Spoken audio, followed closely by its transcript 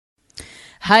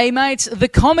Hey mates, the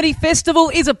Comedy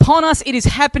Festival is upon us. It is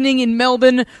happening in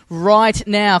Melbourne right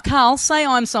now. Carl, say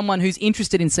I'm someone who's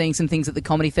interested in seeing some things at the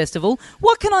Comedy Festival.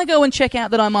 What can I go and check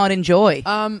out that I might enjoy?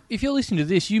 If you're listening to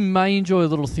this, you may enjoy a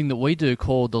little thing that we do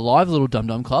called the Live Little Dum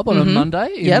Dum Club on a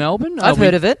Monday in Melbourne. I've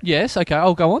heard of it. Yes, okay,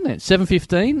 I'll go on then.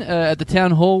 7:15 at the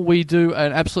Town Hall. We do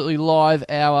an absolutely live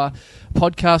hour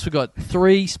podcast. We've got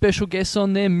 3 special guests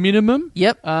on there, minimum.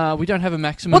 Yep. We don't have a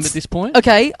maximum at this point.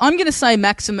 Okay, I'm going to say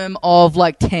maximum of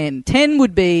like 10. 10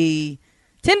 would be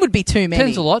too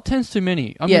many. 10's a lot. 10's too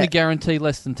many. I'm going to guarantee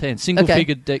less than 10.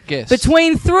 Single-figured guests.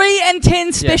 Between 3 and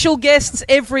 10 special guests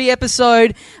every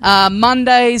episode.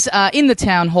 Mondays in the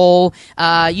Town Hall.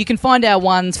 You can find our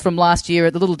ones from last year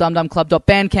at the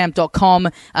littledumdumclub.bandcamp.com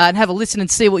and have a listen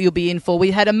and see what you'll be in for. We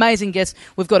had amazing guests.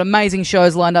 We've got amazing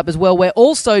shows lined up as well. We're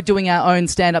also doing our own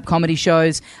stand-up comedy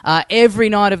shows every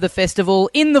night of the festival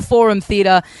in the Forum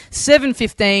Theatre.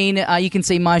 7:15. You can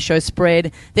see my show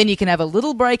Spread. Then you can have a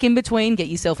little break in between,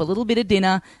 get yourself a little bit of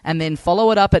dinner, and then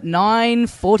follow it up at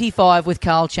 9:45 with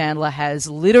Carl Chandler. Has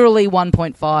literally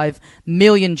 1.5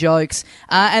 million jokes.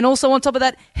 And also on top of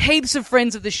that, heaps of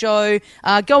friends of the show.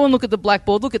 Go and look at the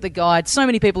blackboard, look at the guide. So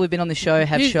many people who've been on the show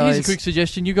have shows. Here's a quick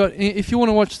suggestion. If you want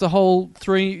to watch the whole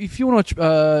 3, if you want to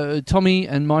watch Tommy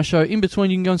and my show, in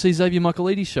between you can go and see Xavier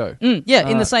Michaelides' show. In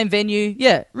the same venue.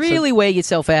 Yeah, really wear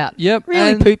yourself out. Yep.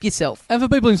 Really poop yourself. And for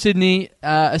people in Sydney,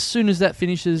 as soon as that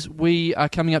finishes, we are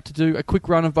coming up to do a quick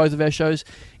run of both of our shows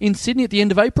in Sydney at the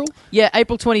end of April. Yeah,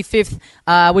 April 25th.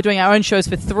 We're doing our own shows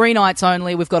for 3 nights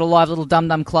only. We've got a live little Dum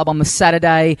Dum Club on the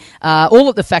Saturday, all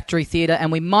at the Factory Theatre,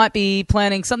 and we might be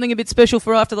planning something a bit special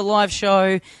for after the live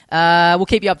show. We'll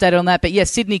keep you updated on that. But yeah,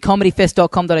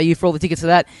 sydneycomedyfest.com.au for all the tickets to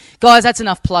that. Guys, that's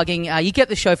enough plugging. You get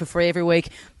the show for free every week.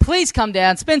 Please come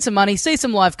down, spend some money, see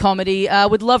some live comedy.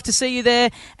 Would love to see you there,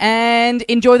 and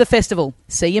enjoy the festival.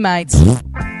 See you, mates.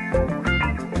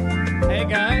 Hey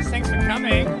guys, thanks for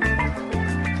coming.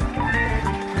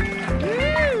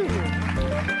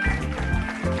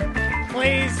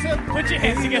 Please put your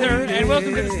hands together and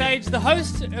welcome to the stage the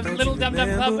host of the Little Dum Dum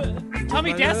Club,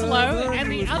 Tommy Dasilo,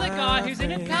 and the other guy who's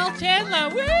in it, Carl Chandler.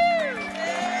 Woo!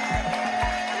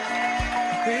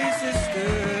 Hey sister,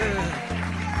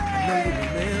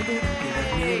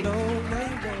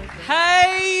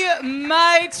 Hey,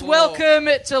 mates, welcome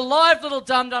to Live Little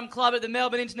Dum Dum Club at the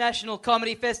Melbourne International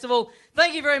Comedy Festival.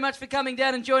 Thank you very much for coming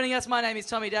down and joining us. My name is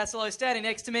Tommy Dasilo. Standing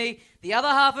next to me, the other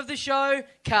half of the show,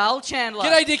 Carl Chandler.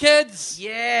 G'day, dickheads.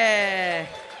 Yeah.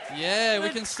 Yeah, we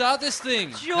can start this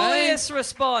thing. Joyous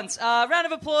response. Round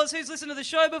of applause. Who's listened to the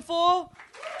show before?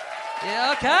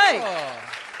 Yeah, okay. Oh.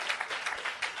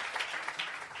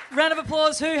 Round of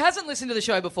applause. Who hasn't listened to the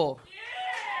show before?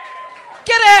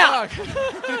 Get out!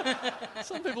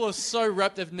 Some people are so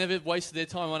rapt they've never wasted their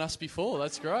time on us before.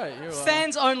 That's great.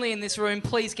 Fans only in this room,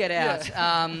 please get out.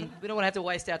 Yeah. We don't want to have to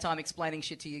waste our time explaining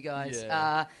shit to you guys.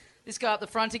 Yeah. This guy up the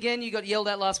front again, you got yelled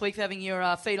at last week for having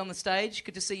your feet on the stage.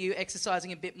 Good to see you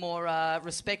exercising a bit more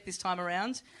respect this time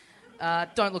around.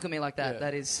 Don't look at me like that. Yeah.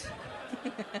 That is...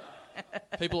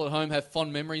 People at home have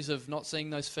fond memories of not seeing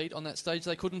those feet on that stage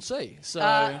they couldn't see. So,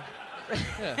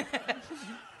 yeah.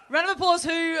 Round of applause.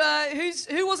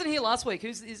 Who wasn't here last week?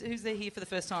 Who's there here for the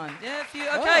first time? Yeah, a few.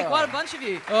 Okay, quite a bunch of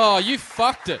you. Oh, you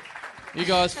fucked it. You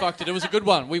guys fucked it. It was a good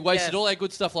one. We wasted all our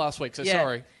good stuff last week, so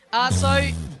sorry. So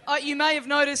you may have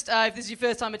noticed, if this is your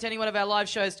first time attending one of our live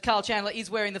shows, Carl Chandler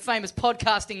is wearing the famous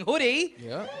podcasting hoodie.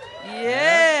 Yeah.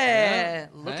 Yeah.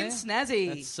 Looking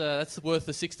snazzy. That's worth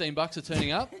the $16 of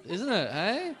turning up, isn't it,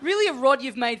 hey? Really a rod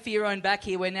you've made for your own back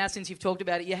here, where now since you've talked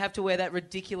about it, you have to wear that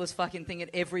ridiculous fucking thing at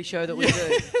every show that we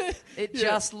do. It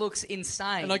just looks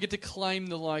insane. And I get to claim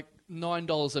the,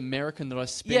 $9 American that I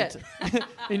spent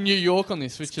in New York on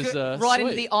this, which is right sweet.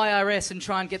 into the IRS and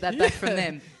try and get that back from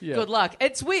them. Yeah. Good luck.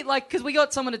 It's weird, because we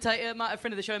got someone to take, a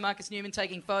friend of the show, Marcus Newman,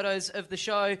 taking photos of the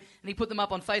show, and he put them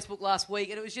up on Facebook last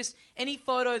week, and it was just any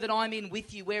photo that I'm in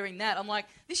with you wearing that. I'm like,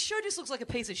 this show just looks like a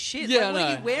piece of shit. Yeah, what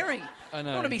are you wearing? I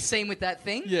know. I want to be seen with that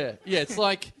thing. Yeah, it's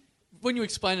like, when you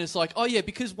explain it, it's like, oh yeah,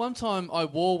 because one time I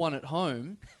wore one at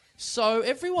home, so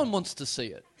everyone wants to see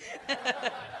it.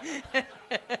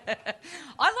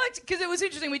 I liked, because it was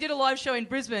interesting, we did a live show in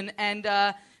Brisbane, and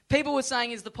people were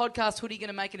saying, is the podcast hoodie going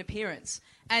to make an appearance?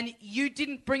 And you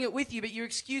didn't bring it with you, but your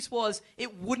excuse was,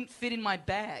 it wouldn't fit in my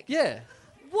bag. Yeah.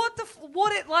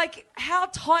 How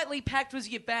tightly packed was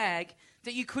your bag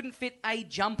that you couldn't fit a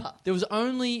jumper? There was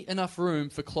only enough room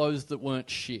for clothes that weren't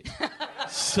shit.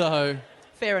 So...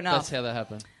 Fair enough. That's how that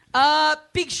happened.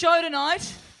 Big show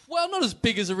tonight. Well, not as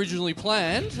big as originally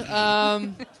planned.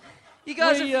 You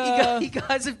guys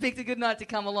have picked a good night to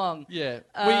come along.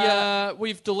 Yeah.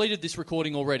 We've deleted this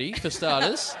recording already, for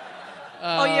starters.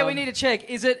 Oh, yeah, we need to check.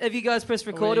 Have you guys pressed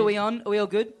record? Are we on? Are we all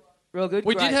good? We're all good?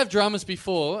 We Great. did have dramas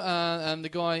before, and the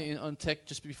guy on tech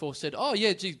just before said, "Oh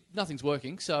yeah, gee, nothing's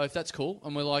working. So if that's cool,"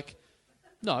 and we're like,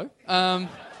 "No."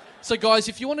 So guys,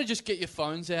 if you want to just get your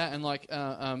phones out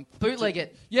and bootleg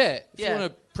it. Yeah, if you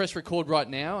want to press record right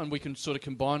now, and we can sort of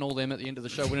combine all them at the end of the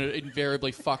show when it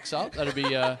invariably fucks up. That'd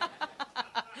be.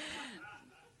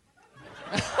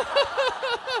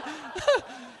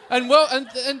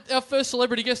 And our first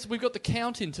celebrity guest, we've got the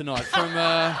Count in tonight from.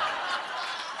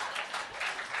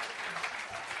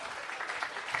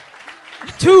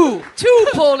 Two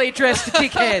poorly dressed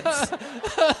dickheads.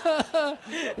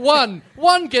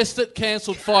 One guest that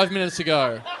cancelled 5 minutes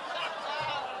ago.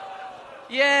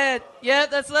 Yeah,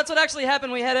 that's what actually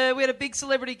happened. We had a big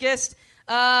celebrity guest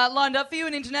lined up for you,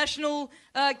 an international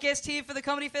guest here for the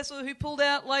comedy festival who pulled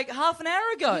out like half an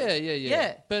hour ago.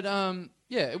 Yeah. But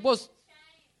it was.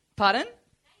 Pardon?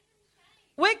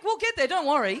 We'll get there. Don't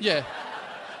worry. Yeah.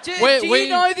 Do you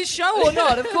know this show or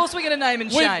not? Of course we're going to name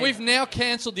and shame. We've now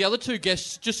cancelled the other two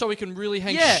guests just so we can really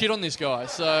hang shit on this guy.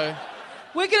 So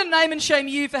we're going to name and shame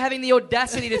you for having the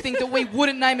audacity to think that we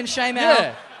wouldn't name and shame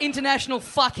our international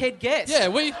fuckhead guest. Yeah,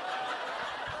 we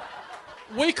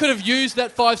could have used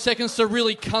that 5 seconds to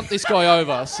really cunt this guy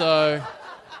over. So,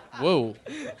 whoa.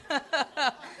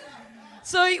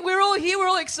 So we're all here. We're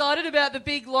all excited about the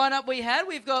big lineup we had.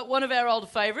 We've got one of our old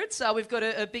favourites. We've got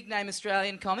a big-name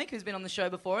Australian comic who's been on the show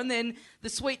before, and then the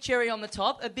sweet cherry on the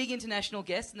top, a big international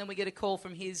guest, and then we get a call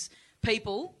from his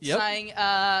people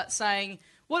saying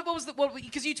what was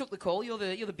because you took the call. You're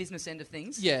the business end of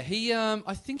things. Yeah, he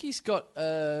I think he's got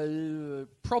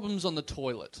problems on the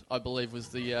toilet, I believe was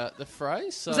the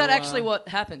phrase. So, was that actually what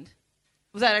happened?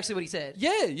 Was that actually what he said?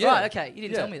 Yeah. Right, okay. You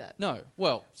didn't tell me that. No.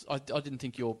 Well, I didn't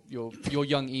think your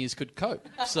young ears could cope.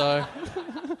 So,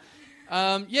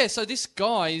 so this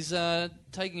guy's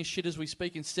taking a shit as we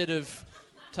speak instead of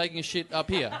taking a shit up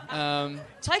here.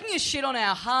 Taking a shit on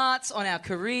our hearts, on our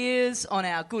careers, on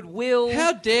our goodwill.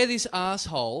 How dare this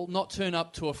asshole not turn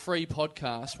up to a free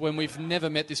podcast when we've never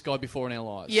met this guy before in our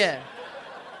lives? Yeah.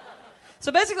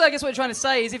 So basically, I guess what we're trying to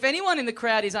say is if anyone in the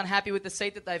crowd is unhappy with the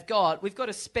seat that they've got, we've got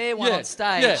a spare one on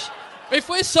stage. Yeah. If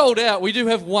we're sold out, we do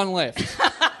have one left.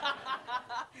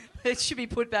 It should be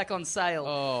put back on sale.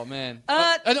 Oh, man.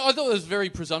 And I thought it was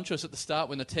very presumptuous at the start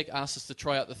when the tech asked us to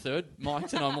try out the third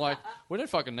mic, and I'm like, we don't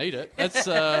fucking need it. That's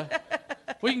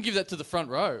we can give that to the front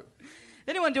row.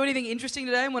 Anyone do anything interesting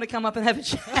today and want to come up and have a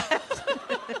chat?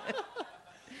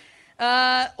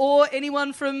 Or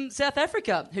anyone from South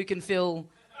Africa who can fill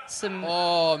some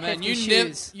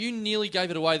you nearly gave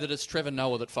it away that it's Trevor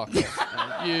Noah that fucked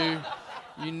off. You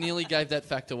nearly gave that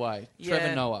fact away. Yeah.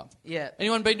 Trevor Noah. Yeah.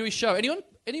 Anyone been to his show?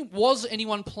 Was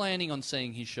anyone planning on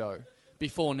seeing his show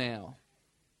before now?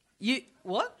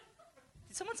 What?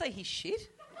 Did someone say he's shit?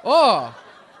 Oh,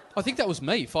 I think that was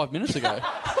me 5 minutes ago.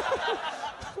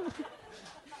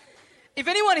 If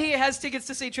anyone here has tickets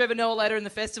to see Trevor Noah later in the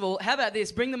festival, how about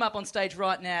this? Bring them up on stage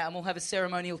right now and we'll have a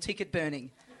ceremonial ticket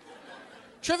burning.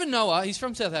 Trevor Noah, he's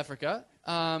from South Africa.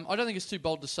 I don't think it's too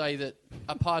bold to say that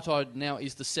apartheid now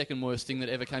is the second worst thing that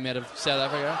ever came out of South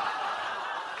Africa.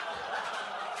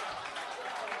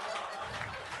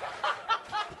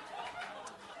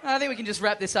 I think we can just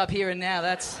wrap this up here and now.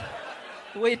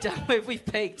 We're done. We've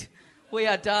peaked. We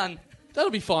are done. That'll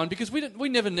be fine because we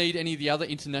never need any of the other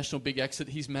international big acts that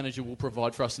his manager will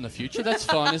provide for us in the future. That's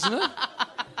fine, isn't it?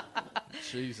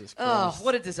 Jesus Christ. Oh,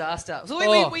 what a disaster.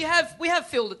 So we have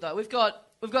filled it though. We've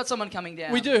got someone coming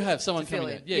down. We do have someone coming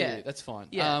down. It. Yeah, that's fine.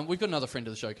 Yeah. We've got another friend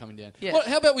of the show coming down. Yeah. Well,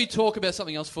 how about we talk about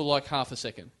something else for like half a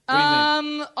second? What do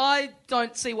you think? I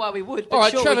don't see why we would. But all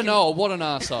right, sure, Trevor Noah, what an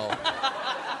arsehole.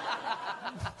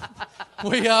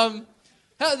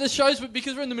 The shows,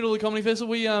 because we're in the middle of the comedy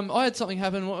festival, I had something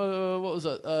happen, what was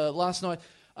it, last night.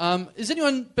 Has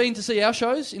anyone been to see our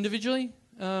shows individually?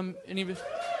 Any of you?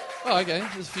 Oh, okay,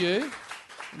 there's a few.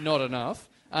 Not enough.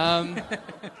 I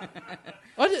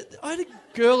had a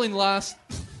girl in last...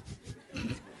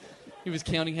 He was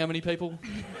counting how many people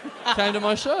came to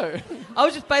my show. I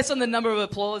was just based on the number of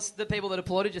applause, the people that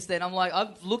applauded just then. I'm like,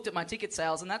 I've looked at my ticket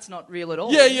sales and that's not real at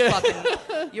all. Yeah.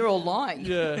 You're all lying.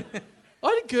 Yeah. I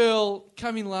had a girl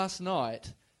come in last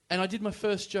night and I did my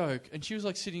first joke and she was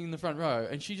like sitting in the front row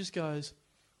and she just goes,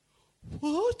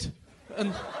 "What?"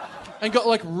 And got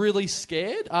like really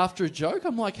scared after a joke.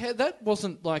 I'm like, hey, that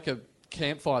wasn't like a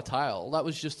campfire tale. That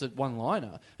was just a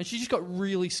one-liner. And she just got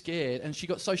really scared and she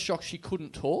got so shocked she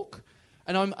couldn't talk.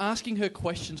 And I'm asking her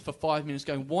questions for 5 minutes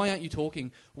going, why aren't you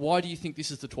talking? Why do you think this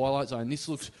is the Twilight Zone? This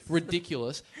looks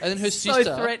ridiculous. And then her sister...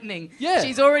 So threatening. Yeah.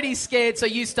 She's already scared, so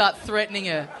you start threatening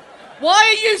her. Why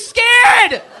are you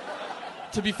scared?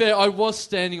 to be fair, I was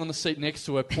standing on the seat next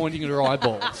to her, pointing at her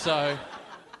eyeball. So,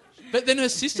 but then her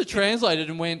sister translated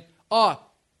and went,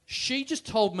 she just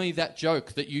told me that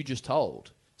joke that you just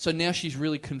told. So now she's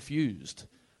really confused.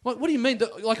 What do you mean?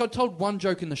 Like, I told one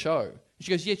joke in the show.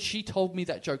 She goes, yeah, she told me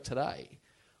that joke today.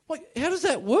 Like, how does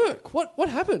that work? What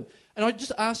happened? And I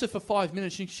just asked her for 5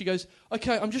 minutes, and she goes,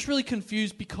 okay, I'm just really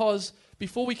confused because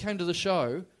before we came to the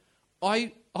show,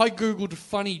 I Googled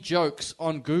funny jokes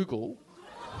on Google,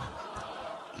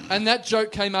 and that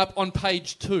joke came up on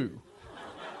page 2.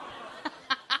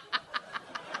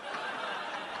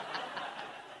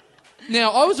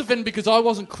 Now, I was offended because I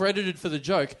wasn't credited for the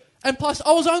joke, and plus,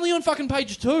 I was only on fucking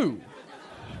page 2.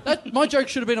 My joke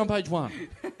should have been on page 1.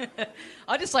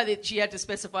 I just like that she had to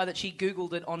specify that she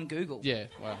Googled it on Google. Yeah,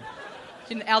 well.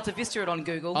 She didn't Alta Vista it on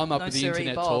Google. I'm up with the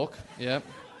internet talk. Yeah.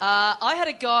 I had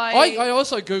a guy... I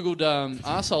also Googled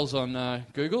arseholes on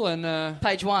Google and...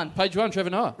 Page 1. Page 1, Trevor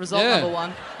Noah. Result number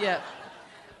 1. Yeah.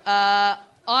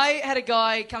 I had a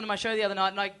guy come to my show the other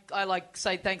night, and I like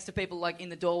say thanks to people like in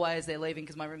the doorway as they're leaving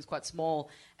because my room's quite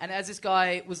small. And as this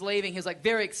guy was leaving, he was like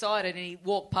very excited, and he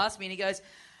walked past me and he goes,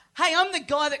 "Hey, I'm the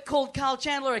guy that called Carl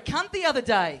Chandler a cunt the other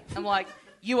day." I'm like,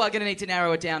 "You are going to need to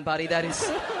narrow it down, buddy. That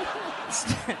is,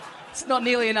 it's not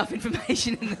nearly enough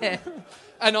information in there."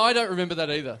 And I don't remember that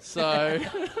either. So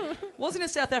wasn't a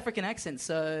South African accent,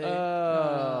 so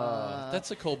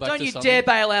that's a callback. Don't to you something. dare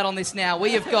bail out on this now.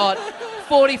 We have got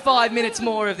 45 minutes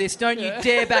more of this. Don't you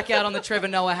dare back out on the Trevor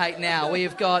Noah hate now. We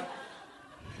have got.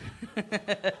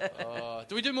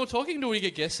 Do we do more talking? Or do we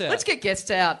get guests out? Let's get guests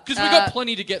out because we've got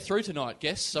plenty to get through tonight,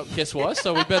 guest-wise.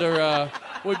 So we better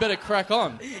crack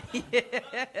on. Yeah.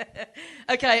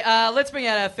 Okay, let's bring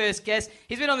out our first guest.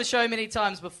 He's been on the show many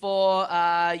times before.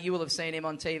 You will have seen him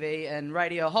on TV and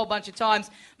radio a whole bunch of times.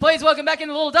 Please welcome back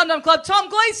into the Little Dum Dum Club, Tom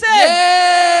Gleeson. Yay!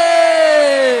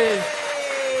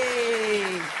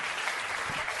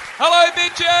 Hello,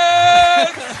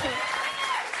 bitches!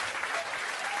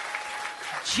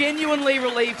 Genuinely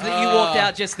relieved that you walked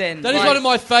out just then. That is one of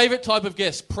my favourite type of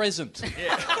guests, present.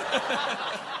 Yeah.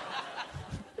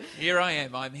 Here I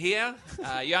am. I'm here.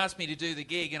 You asked me to do the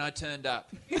gig and I turned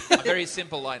up. I'm very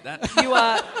simple like that.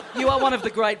 You are one of the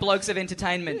great blokes of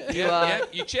entertainment.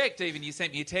 You checked even. You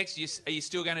sent me a text. Are you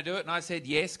still going to do it? And I said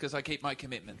yes because I keep my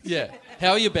commitments. Yeah.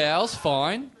 How are your bowels?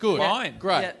 Fine. Good. Fine.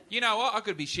 Great. Yeah. You know what? I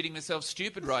could be shitting myself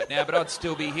stupid right now, but I'd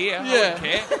still be here. Yeah. I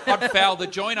wouldn't care. I'd foul the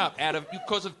joint up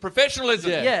because of professionalism.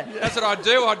 Yeah. That's what I'd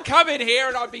do. I'd come in here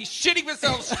and I'd be shitting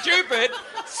myself stupid,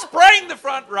 spraying the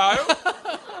front row.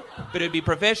 But it'd be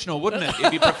professional, wouldn't it?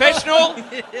 It'd be professional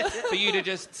for you to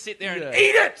just sit there and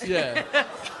eat it. Yeah.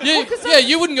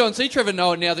 You wouldn't go and see Trevor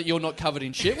Noah now that you're not covered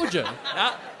in shit, would you?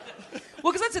 Nah.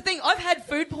 Well, because that's the thing. I've had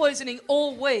food poisoning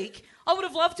all week. I would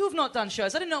have loved to have not done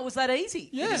shows. I didn't know it was that easy.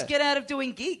 Yeah. You just get out of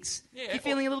doing gigs. Yeah, You're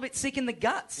feeling a little bit sick in the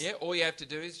guts. Yeah, all you have to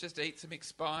do is just eat some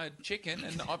expired chicken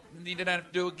and you don't have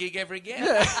to do a gig ever again.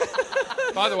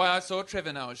 By the way, I saw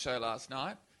Trevor Noah's show last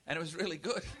night. And it was really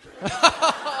good.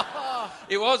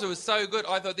 It was so good.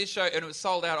 I thought this show, and it was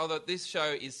sold out, I thought this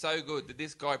show is so good that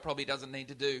this guy probably doesn't need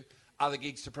to do other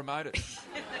gigs to promote it.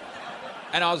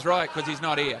 And I was right, because he's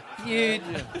not here. You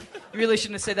really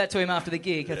shouldn't have said that to him after the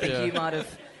gig. I think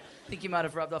you might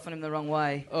have rubbed off on him the wrong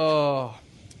way. Oh.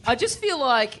 I just feel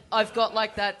like I've got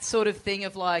like that sort of thing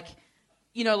of like,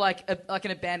 you know, like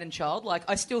an abandoned child. Like,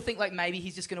 I still think like maybe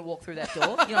he's just going to walk through that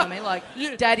door. You know what I mean? Like,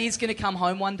 Dad is going to come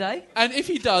home one day. And if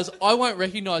he does, I won't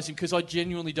recognise him because I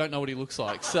genuinely don't know what he looks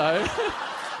like. So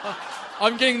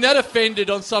I'm getting that offended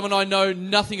on someone I know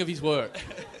nothing of his work.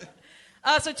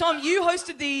 So, Tom, you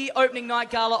hosted the opening night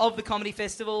gala of the Comedy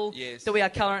Festival that we are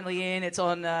currently in. It's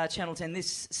on Channel 10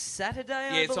 this Saturday,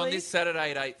 I believe. It's on this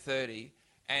Saturday at 8:30.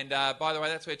 And, by the way,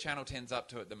 that's where Channel 10's up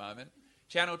to at the moment.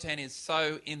 Channel 10 is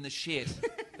so in the shit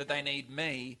that they need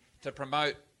me to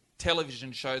promote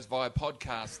television shows via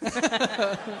podcasts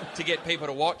to get people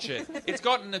to watch it. It's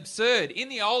gotten absurd. In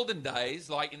the olden days,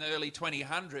 like in the early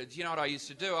 2000s, you know what I used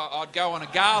to do? I'd go on a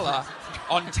gala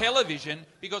on television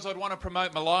because I'd want to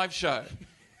promote my live show.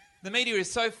 The media is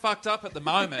so fucked up at the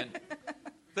moment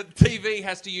that TV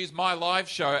has to use my live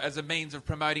show as a means of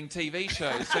promoting TV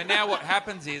shows. So now what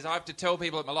happens is I have to tell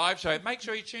people at my live show, make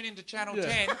sure you tune into Channel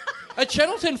 10. Are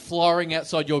Channel 10 flying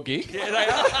outside your gig? Yeah, they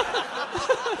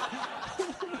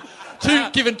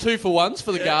are. Given 2 for 1s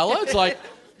for the gala. It's like,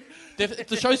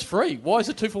 the show's free. Why is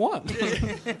it 2 for 1?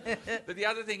 But the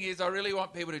other thing is I really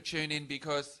want people to tune in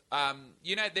because,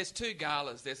 you know, there's 2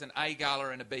 galas. There's an A gala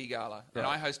and a B gala. Right. And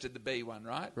I hosted the B one,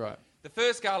 right? Right. The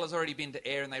first gala's already been to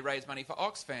air and they raise money for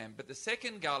Oxfam. But the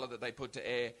second gala that they put to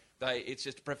air, it's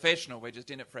just professional. We're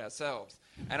just in it for ourselves.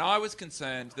 And I was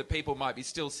concerned that people might be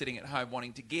still sitting at home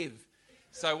wanting to give.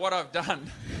 So what I've done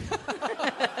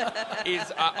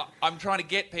is I'm trying to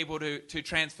get people to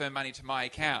transfer money to my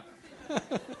account.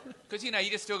 Because, you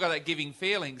just still got that giving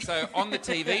feeling. So on the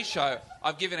TV show,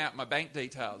 I've given out my bank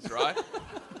details, right?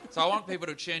 So I want people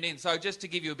to tune in. So just to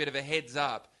give you a bit of a heads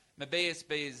up, my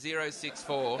BSB is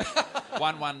 064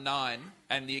 119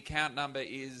 and the account number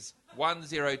is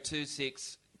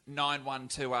 1026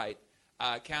 9128.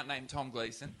 Account name Tom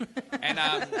Gleeson.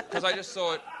 And because I just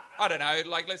thought, I don't know,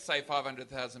 like let's say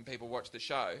 500,000 people watch the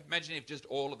show. Imagine if just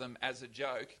all of them, as a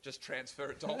joke, just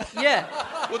transfer $1. Yeah.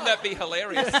 Wouldn't that be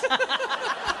hilarious?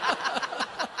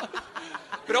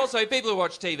 But also, people who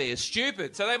watch TV are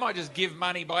stupid, so they might just give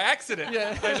money by accident.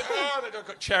 Yeah. They've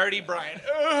got charity brain.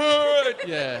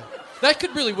 Yeah. That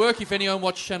could really work if anyone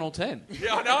watched Channel 10.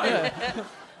 Yeah, I know.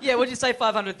 Yeah, would you say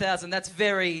 500,000? That's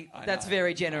very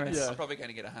generous. I'm probably going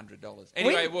to get $100.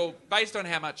 Anyway, well, based on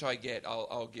how much I get,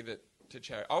 I'll give it to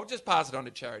charity. I'll just pass it on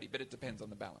to charity, but it depends on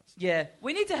the balance. Yeah,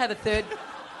 we need to have a third.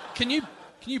 Can you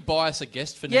buy us a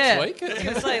guest for next week? I was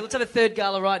going to say, let's have a third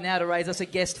gala right now to raise us a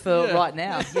guest for right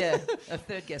now. Yeah, a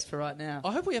third guest for right now.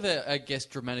 I hope we have a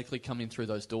guest dramatically come in through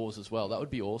those doors as well. That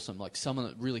would be awesome. Like someone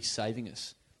that really saving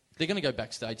us. They're going to go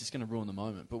backstage. It's going to ruin the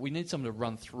moment. But we need someone to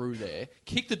run through there,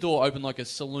 kick the door open like a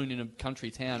saloon in a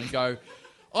country town and go,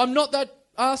 I'm not that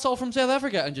arsehole from South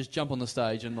Africa, and just jump on the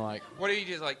stage and like... What if he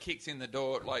just like kicks in the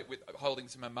door like with holding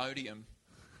some Imodium?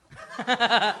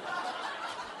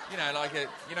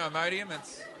 Imodium? It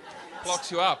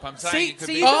blocks you up. I'm saying it could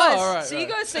be... You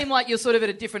guys seem like you're sort of at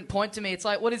a different point to me. It's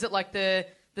like, what is it, like the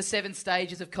 7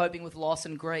 stages of coping with loss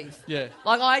and grief? Yeah.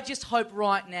 Like, I just hope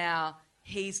right now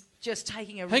he's just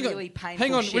taking a really painful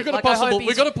Hang on, shit. we've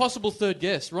got a possible third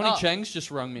guest. Ronnie Chang's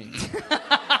just rung me.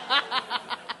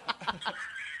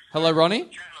 Hello, Ronnie?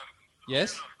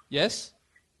 Yes? Yes?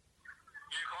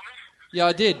 Yeah,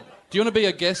 I did. Do you want to be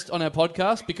a guest on our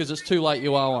podcast? Because it's too late,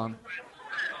 you are one. Is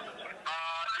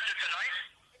it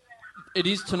tonight? It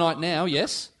is tonight now,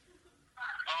 yes? I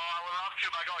would love to,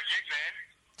 but I got a gig, man.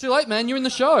 Too late, man. You're in the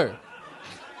show.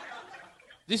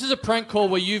 This is a prank call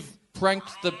where you've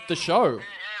pranked the show. Hey, everybody.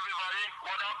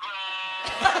 What up,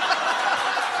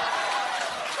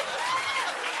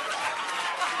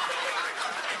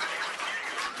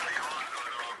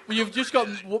 Well, you've just got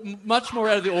much more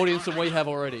out of the audience than we have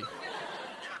already. Yeah, thanks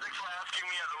for asking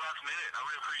me at the last minute. I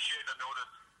really appreciate the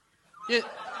notice.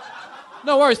 Yeah.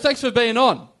 No worries. Thanks for being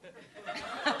on.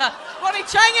 Ronnie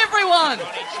Chang, everyone!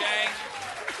 Ronnie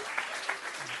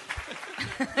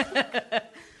Chang.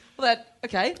 Well,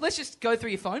 okay, let's just go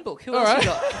through your phone book. Who All else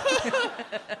right. you got?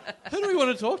 Who do we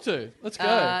want to talk to? Let's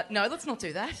go. No, let's not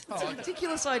do that. That's a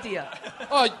ridiculous idea.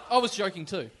 I was joking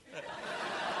too.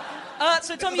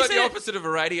 So, It's Tom, you like the said... opposite of a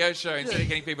radio show. Instead of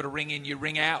getting people to ring in, you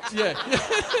ring out. Yeah.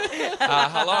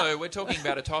 Hello, we're talking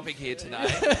about a topic here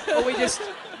today. Or we just...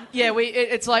 Yeah,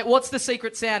 it's like, what's the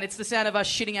secret sound? It's the sound of us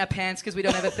shitting our pants because we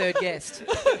don't have a third guest.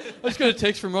 I just got a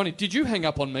text from Ronnie. Did you hang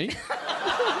up on me?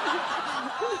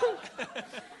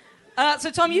 So,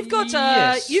 Tom, you've got,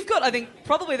 Yes. I think,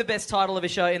 probably the best title of a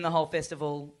show in the whole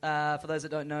festival. For those that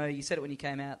don't know, you said it when you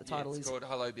came out. The title It's is... called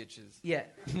Hello Bitches. Yeah.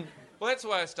 Well, that's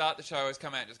why I start the show. I always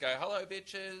come out and just go, hello,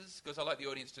 bitches, because I like the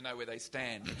audience to know where they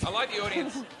stand. I like the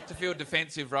audience to feel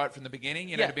defensive right from the beginning,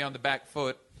 to be on the back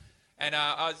foot. And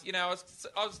I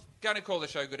was going to call the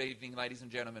show Good Evening, Ladies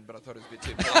and Gentlemen, but I thought it was a bit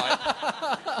too polite.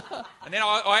 And then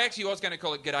I actually was going to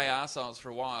call it G'day Arseholes for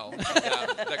a while. And,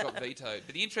 that got vetoed.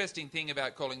 But the interesting thing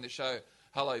about calling the show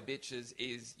Hello Bitches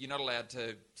is you're not allowed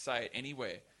to say it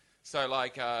anywhere. So,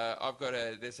 like,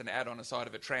 there's an ad on the side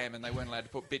of a tram and they weren't allowed to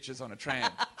put bitches on a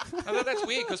tram. I thought that's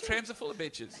weird because trams are full of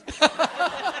bitches.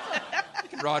 You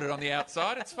can write it on the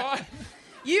outside, it's fine.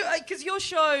 Because your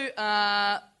show,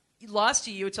 last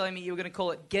year you were telling me you were going to call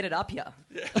it Get It Up Ya.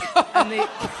 Yeah.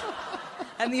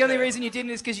 And the only reason you didn't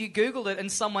is because you Googled it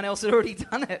and someone else had already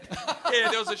done it.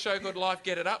 Yeah, there was a show called Life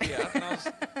Get It Up Ya, and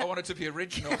I wanted to be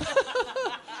original.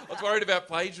 I was worried about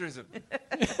plagiarism.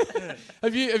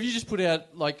 Have you just put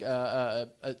out like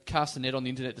cast a net on the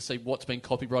internet to see what's been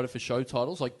copyrighted for show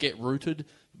titles? Like Get Rooted.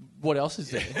 What else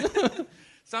is there?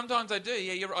 Sometimes I do.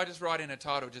 Yeah, I just write in a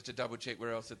title just to double check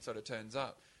where else it sort of turns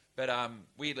up. But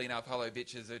weirdly enough, Hello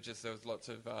Bitches, there was lots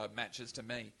of matches to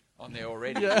me on there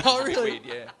already. Yeah, oh, really? Weird,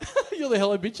 yeah. You're the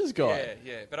Hello Bitches guy.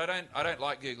 Yeah. But I don't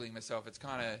like googling myself. It's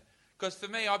kind of because for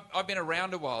me, I've been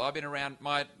around a while. I've been around.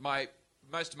 My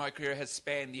most of my career has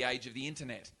spanned the age of the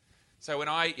internet. So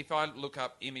if I look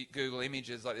up Google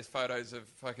images, like there's photos of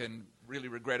fucking really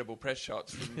regrettable press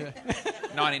shots from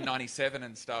 1997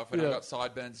 and stuff when I've got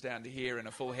sideburns down to here and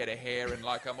a full head of hair and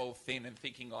like I'm all thin and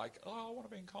thinking like, oh, I want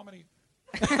to be in comedy.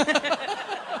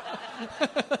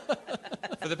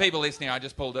 For the people listening, I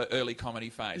just pulled an early comedy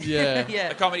face. Yeah. Yeah.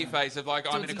 The comedy face of like,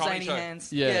 I'm Doing in a some comedy zany show.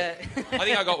 hands. Yeah. I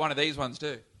think I got one of these ones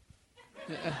too.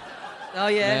 Oh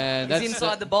yeah. Man, He's that's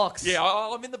inside the box. Yeah,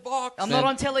 I'm in the box. I'm not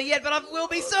on telly yet, but I will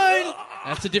be soon.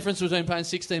 That's the difference between paying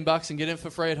 $16 and getting it for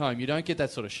free at home. You don't get that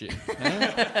sort of shit.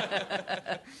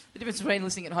 The difference between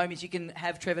listening at home is you can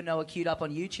have Trevor Noah queued up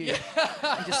on YouTube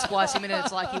and just splice him in, and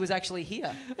it's like he was actually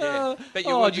here. Yeah. But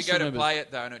I you just go to remembered. play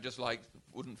it though, and it just like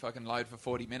wouldn't fucking load for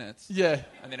 40 minutes. Yeah.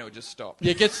 And then it would just stop.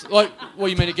 Yeah, it gets like,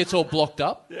 what you mean? It gets all blocked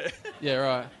up. Yeah. Yeah,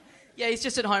 right. Yeah, he's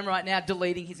just at home right now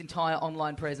deleting his entire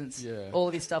online presence. Yeah. All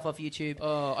of his stuff off YouTube.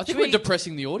 I think Should we're we-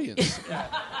 depressing the audience.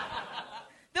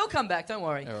 They'll come back, don't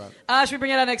worry. All right. Should we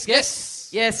bring out our next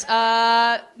guest? Yes.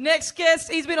 Next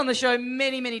guest, he's been on the show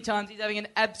many, many times. He's having an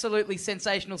absolutely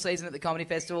sensational season at the Comedy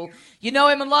Festival. You know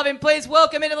him and love him. Please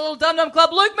welcome into the Little Dum Dum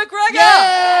Club, Luke McGregor! Yay!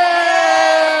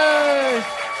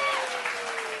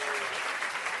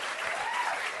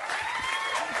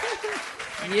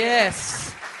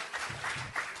 Yes.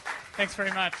 Thanks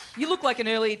very much. You look like an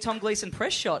early Tom Gleeson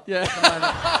press shot Yeah. at the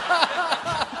moment.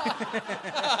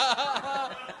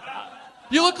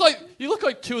 You look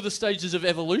like two of the stages of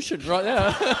evolution right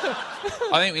now.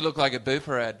 I think we look like a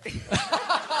booper ad.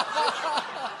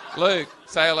 Luke,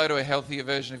 say hello to a healthier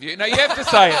version of you. No, you have to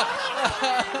say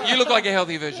it. You look like a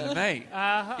healthier version of me.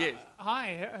 Yeah.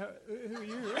 Hi, who are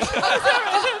you?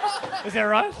 Is that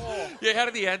right? Yeah, how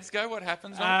did the ads go? What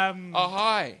happens? Oh,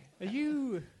 hi. Are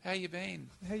you? How you been?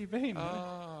 How you been?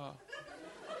 Oh,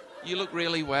 you look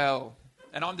really well.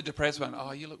 And I'm the depressed one.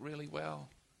 Oh, you look really well.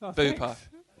 Oh, Booper. thanks.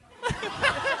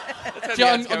 That's how Gee, the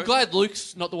ads I'm go. glad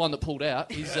Luke's not the one that pulled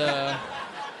out. He's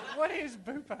What is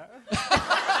Booper?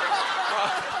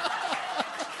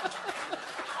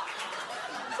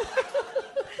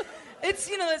 It's,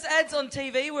 there's ads on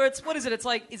TV where it's, what is it? It's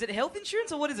like, is it health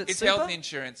insurance or what is it? It's Super? health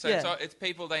insurance. So Yeah. it's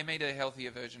people, they meet a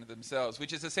healthier version of themselves,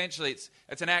 which is essentially,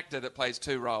 it's an actor that plays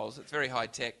two roles. It's very high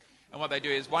tech. And what they do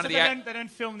is one So of the... they don't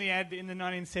film the ad in the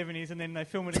 1970s and then they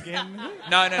film it again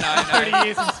No. 30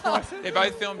 years and splice it? They're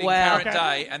both filmed in Wow. current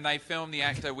Okay. day, and they film the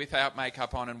actor without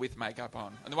makeup on and with makeup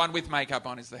on. And the one with makeup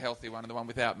on is the healthy one, and the one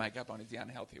without makeup on is the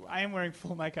unhealthy one. I am wearing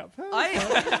full makeup.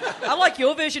 I like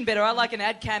your version better. I like an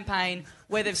ad campaign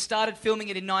where they've started filming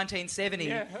it in 1970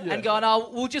 Yeah. and gone,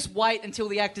 oh, we'll just wait until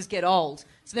the actors get old.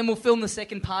 So then we'll film the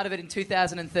second part of it in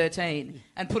 2013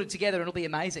 and put it together and it'll be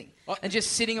amazing. And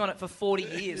just sitting on it for 40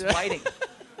 years waiting.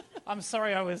 I'm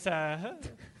sorry I was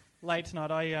late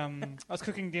tonight. I was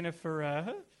cooking dinner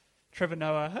for Trevor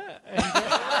Noah. And,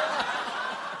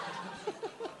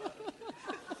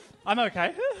 I'm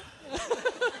okay.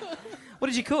 What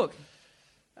did you cook?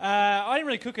 I didn't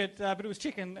really cook it, but it was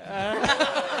chicken.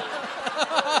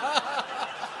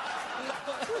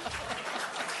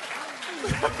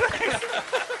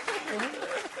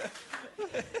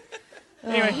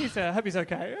 Anyway, hope he's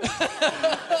okay.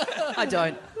 I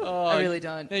don't. Oh, I really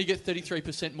don't. Now you get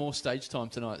 33% more stage time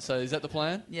tonight. So is that the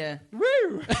plan? Yeah.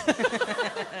 Woo!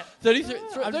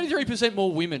 33%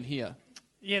 more women here.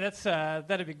 Yeah,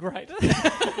 that'd be great.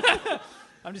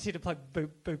 I'm just here to plug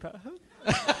Booper.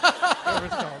 Whatever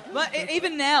it's called. But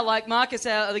even now, like Marcus,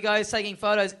 the guy who's taking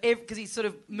photos, because he's sort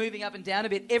of moving up and down a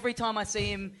bit, every time I see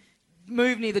him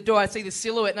move near the door, I see the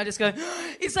silhouette and I just go,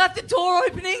 is that the door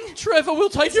opening? Trevor, we'll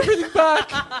take everything back.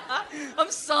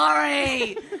 I'm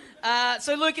sorry.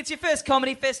 So, Luke, it's your first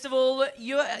comedy festival.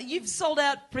 You've sold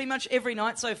out pretty much every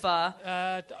night so far.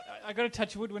 I got to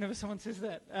touch wood whenever someone says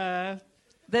that.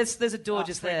 There's a door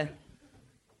just sweet. there.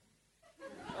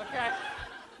 Okay.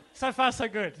 So far, so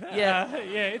good. Yeah.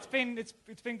 Yeah. It's been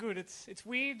good. It's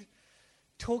weird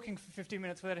talking for 50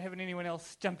 minutes without having anyone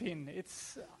else jump in.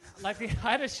 It's like I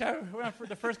had a show for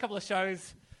the first couple of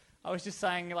shows. I was just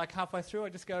saying, like halfway through, I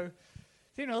just go, "Does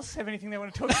anyone else have anything they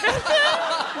want to talk about?"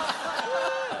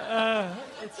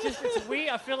 It's weird.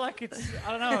 I feel like I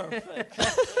don't know. I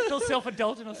feel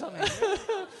self-indulgent or something.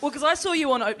 Well, because I saw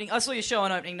your show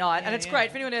on opening night, and it's yeah. great.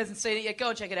 If anyone hasn't seen it yet, go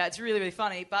and check it out. It's really, really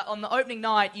funny. But on the opening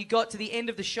night, you got to the end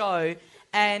of the show,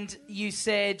 and you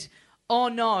said, "Oh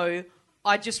no,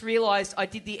 I just realised I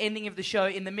did the ending of the show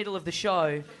in the middle of the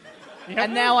show,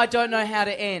 and now I don't know how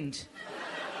to end."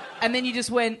 And then you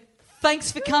just went,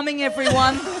 "Thanks for coming,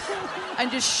 everyone,"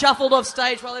 and just shuffled off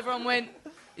stage while everyone went,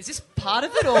 "Is this part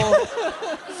of it, or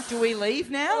do we leave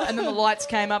now?" And then the lights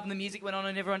came up and the music went on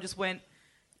and everyone just went,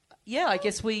 "Yeah, I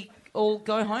guess we all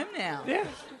go home now." Yeah.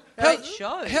 Great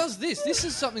show. How's this? This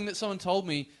is something that someone told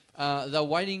me. They were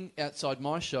waiting outside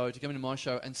my show to come into my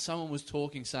show, and someone was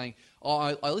talking, saying, "Oh,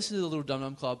 I listened to the Little Dum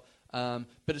Dum Club. but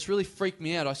it's really freaked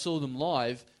me out. I saw them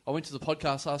live. I went to the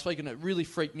podcast last week, and it really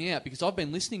freaked me out because I've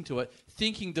been listening to it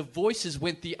thinking the voices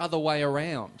went the other way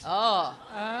around. Oh.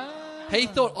 He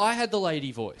thought I had the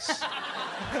lady voice.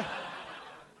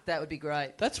 That would be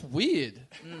great. That's weird.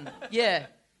 Yeah.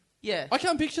 I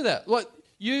can't picture that. Like,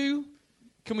 you...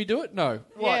 Can we do it? No.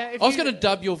 Yeah, I was going to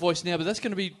dub your voice now, but that's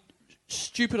going to be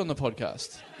stupid on the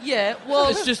podcast. Yeah, well...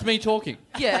 It's just me talking.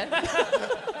 Yeah.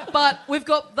 But we've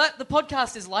got... The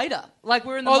podcast is later. Like,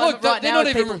 we're in the moment right now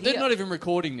with people they're here. not even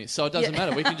recording this, so it doesn't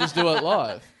matter. We can just do it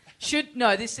live.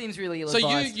 No, this seems really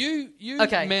ill-advised. So you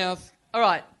Okay. mouth... All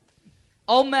right.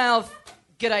 I'll mouth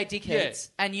 "G'day, dickheads,"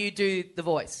 and you do the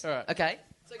voice. All right. Okay.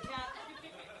 So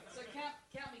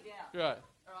count me down. Right.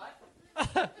 All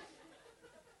right.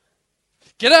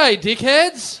 G'day,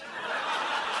 dickheads!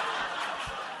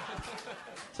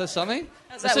 Is that something?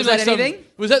 Was seemed that like some- anything?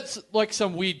 Was that like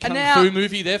some weird kung now- fu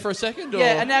movie there for a second? Or?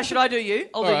 Yeah. And now should I do you?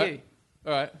 I'll do you.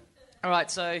 All right. All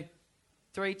right. So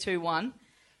 3, 2, 1.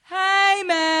 Hey,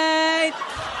 mate.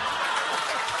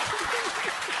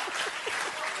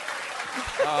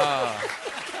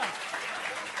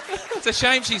 It's a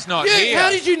shame she's not Yeah, here. how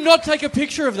did you not take a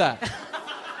picture of that?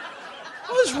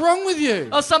 What is wrong with you?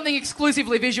 Oh, something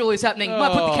exclusively visual is happening.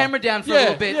 Might put the camera down for a yeah,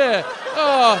 little bit. Yeah.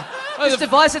 Oh, This the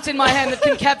device that's in my hand that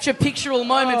can capture pictorial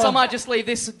moments. I might just leave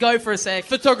this go for a sec.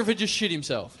 photographer just shit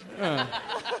himself.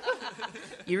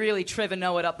 You really Trevor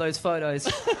Noah up those photos.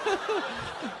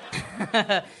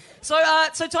 So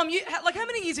Tom, how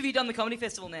many years have you done the comedy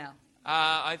festival now?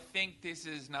 I think this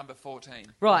is number 14.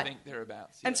 Right. I think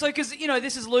thereabouts. And so, because,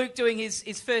 this is Luke doing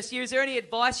his first year, is there any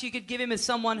advice you could give him as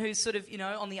someone who's sort of,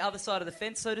 on the other side of the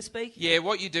fence, so to speak? Yeah,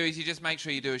 what you do is you just make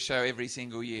sure you do a show every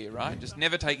single year, right? Just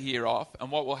never take a year off.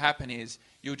 And what will happen is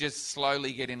you'll just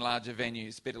slowly get in larger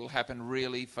venues, but it'll happen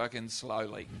really fucking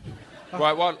slowly.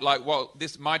 Right?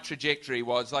 My trajectory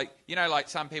was like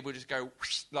some people just go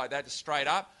whoosh, like that, just straight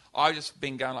up. I've just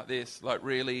been going like this, like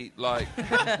really, like...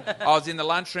 I was in the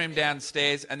lunchroom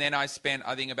downstairs, and then I spent,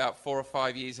 I think, about 4 or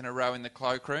 5 years in a row in the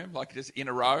cloakroom, like just in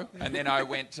a row. And then I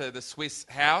went to the Swiss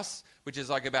House, which is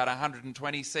like about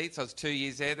 120 seats. I was 2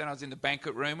 years there. Then I was in the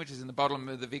banquet room, which is in the bottom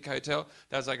of the Vic Hotel.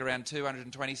 That was like around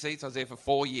 220 seats. I was there for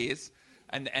 4 years.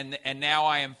 And now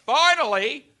I am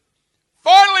finally,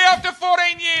 after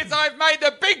 14 years, I've made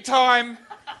the big time...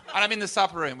 And I'm in the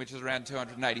supper room, which is around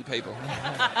 280 people.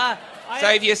 So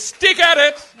if you stick at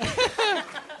it,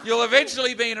 you'll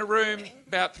eventually be in a room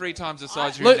about 3 times the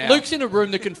size you're in now. Luke's in a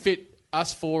room that can fit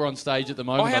us 4 on stage at the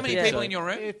moment. How many I think, people so. in your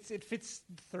room? It fits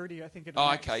 30, I think. At Oh,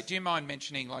 max. okay. Do you mind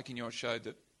mentioning, like in your show,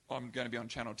 that I'm going to be on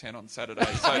Channel 10 on Saturday?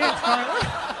 So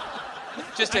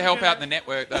just to help out the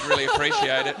network, I'd really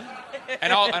appreciate it.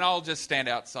 And I'll just stand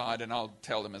outside and I'll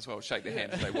tell them as well, shake their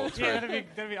hand as they walk through. Yeah,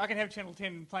 that'd be. I can have Channel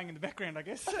 10 playing in the background, I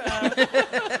guess.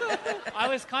 I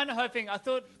was kind of hoping. I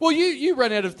thought. Well, you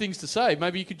ran out of things to say.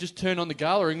 Maybe you could just turn on the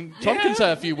gala and Tom can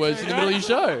say a few words in the middle of your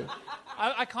show.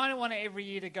 I kind of want every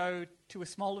year to go to a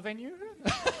smaller venue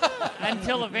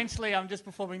until eventually I'm just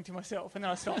performing to myself and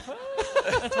then I stop.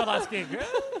 That's my last gig.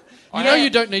 You know you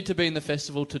don't need to be in the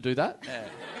festival to do that. Yeah.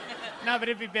 No, but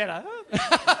it'd be better.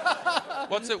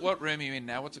 What room are you in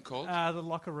now? What's it called? The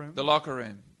locker room. The locker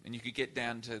room. And you could get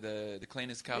down to the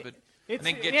cleaner's cupboard. And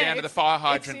then get yeah, down to the it's- fire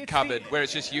hydrant it's cupboard the- where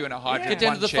it's just you and a hydrant. Get down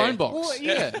one to the chair. phone box. Well,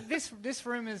 yeah. This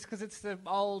room is because it's the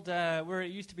old where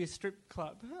it used to be a strip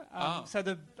club. So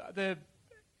the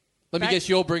Let me guess,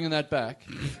 you're bringing that back.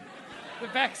 the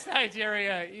backstage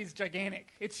area is gigantic.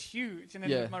 It's huge, and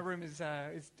then Yeah. my room is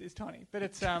tiny. But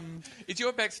it's Is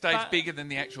your backstage But- bigger than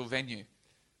the actual venue?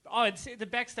 the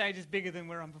backstage is bigger than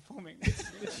where I'm performing.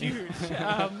 It's huge.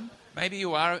 Maybe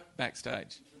you are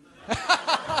backstage.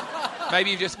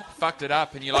 Maybe you've just fucked it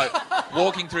up and you're like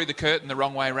walking through the curtain the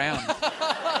wrong way around.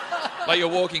 Like you're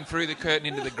walking through the curtain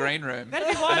into the green room. That'd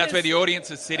be why And that's where there's- the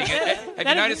audience is sitting. Have you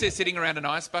That'd noticed be- they're sitting around an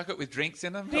ice bucket with drinks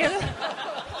in them? Yeah,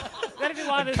 that'd be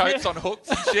why there's Coats on hooks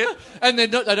and shit? And they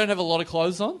don't have a lot of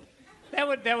clothes on? That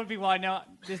would be why now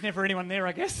there's never anyone there,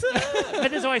 I guess.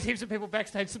 But there's always heaps of people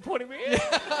backstage supporting me.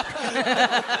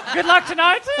 Good luck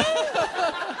tonight.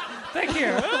 Thank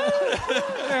you.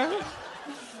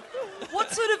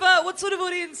 What sort of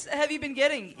audience have you been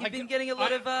getting? You've been getting a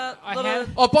lot of.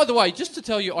 Oh, by the way, just to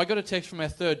tell you, I got a text from our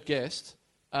third guest,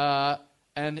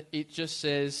 and it just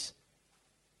says,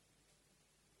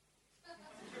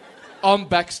 I'm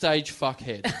backstage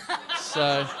fuckhead.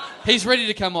 So he's ready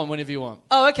to come on whenever you want.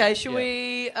 Oh, okay. Should Yeah.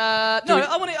 we? I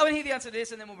want to hear the answer to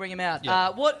this, and then we'll bring him out. Yeah.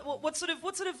 What sort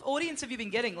of audience have you been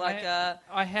getting? Like,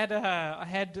 I had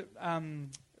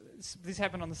this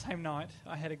happened on the same night.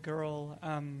 I had a girl.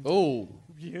 Oh.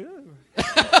 Yeah.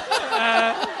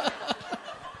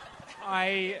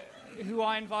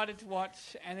 I invited to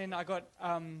watch, and then I got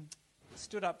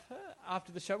stood up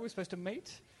after the show. We were supposed to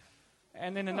meet,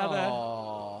 and then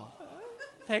another.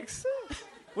 Thanks.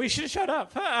 We should have showed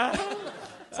up.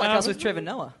 It's like us with Trevor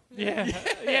Noah.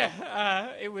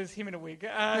 Yeah. It was him in a wig.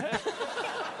 And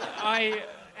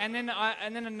then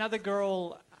another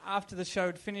girl after the show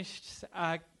had finished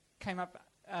came up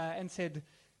and said,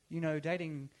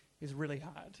 dating is really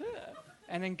hard,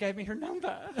 and then gave me her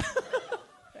number.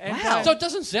 And, Wow. So it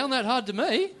doesn't sound that hard to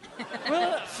me.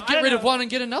 Well, Get rid of one and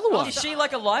get another one. Is she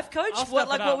like a life coach? I'll What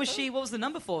step it up. What was the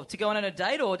number for? To go on a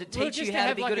date or to teach you how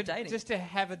to be good at dating? Just to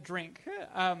have a drink.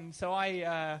 So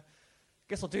I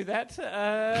guess I'll do that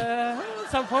at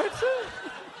some point.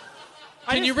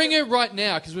 Can you ring her right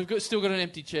now? Because we've still got an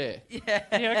empty chair. Yeah,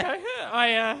 okay.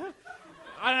 I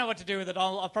don't know what to do with it.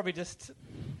 I'll probably just...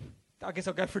 I guess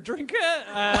I'll go for a drink.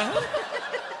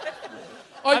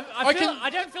 I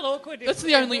don't feel awkward. That's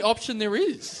the only option there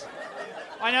is.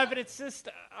 I know, but it's just...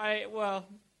 do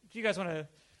you guys want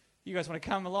to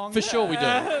come along? For sure we do.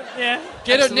 Yeah.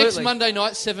 Get Absolutely. it next Monday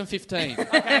night, 7:15.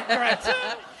 Okay, great.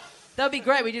 That would be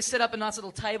great. We just set up a nice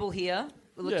little table here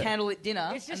with a candlelit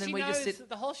dinner, It's and just then she we knows just sit.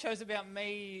 the whole show's about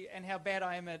me and how bad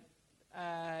I am at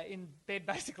in bed.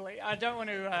 Basically, I don't want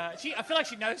to. I feel like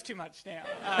she knows too much now.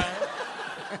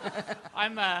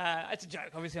 It's a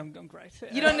joke. Obviously, I'm great.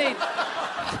 You don't need.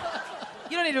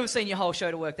 You don't need to have seen your whole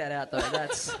show to work that out, though.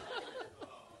 That's.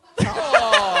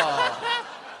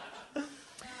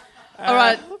 All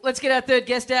right, let's get our third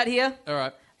guest out here. All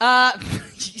right.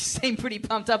 You seem pretty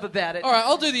pumped up about it. All right,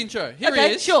 I'll do the intro. Here Okay,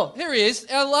 he is. sure. Here he is.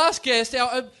 Our last guest.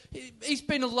 He's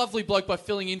been a lovely bloke by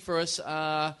filling in for us.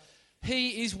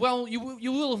 He is, well,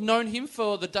 you will have known him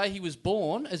for the day he was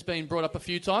born, has been brought up a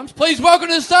few times. Please welcome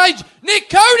to the stage, Nick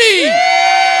Cody!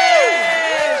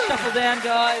 Yeah! Shuffle down,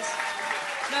 guys.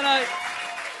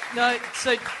 No.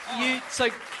 So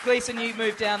Gleeson, you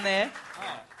move down there.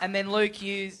 And then Luke,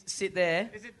 you sit there.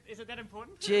 Is it that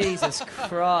important? Jesus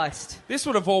Christ. This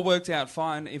would have all worked out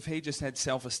fine if he just had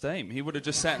self-esteem. He would have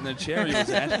just sat in the chair he was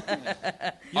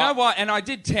at. You know what? And I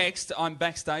did text, I'm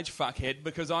backstage, fuckhead,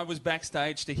 because I was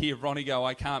backstage to hear Ronnie go,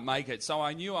 I can't make it. So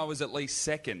I knew I was at least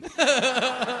second.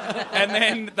 And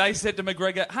then they said to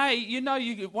McGregor, hey,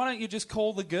 why don't you just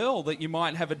call the girl that you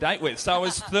might have a date with? So I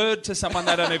was third to someone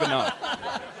they don't even know.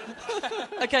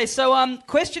 Okay, so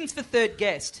questions for third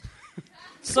guest.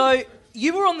 So,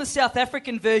 you were on the South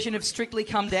African version of Strictly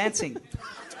Come Dancing.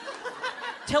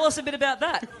 Tell us a bit about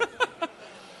that.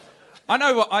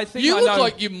 I think You I look know.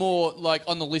 like you're more like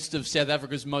on the list of South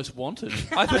Africa's most wanted.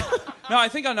 I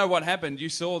think I know what happened. You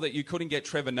saw that you couldn't get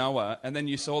Trevor Noah, and then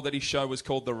you saw that his show was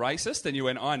called The Racist, and you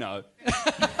went, I know.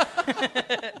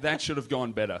 That should have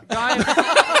gone better.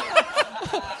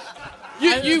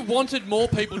 You wanted more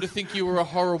people to think you were a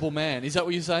horrible man. Is that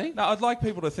what you're saying? No, I'd like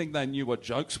people to think they knew what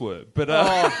jokes were, but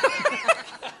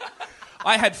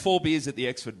I had 4 beers at the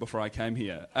Exford before I came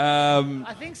here.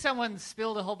 I think someone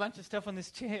spilled a whole bunch of stuff on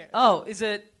this chair. Oh, is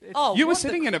it... You were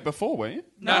sitting in it before, were you?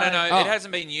 No. Oh. It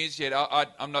hasn't been used yet.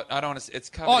 I'm not. I don't want to.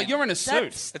 It's covered. Oh, in, you're in a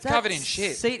suit. It's covered in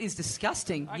shit. Seat is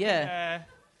disgusting. Yeah.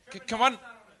 Come on.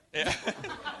 Yeah.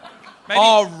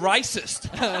 Racist.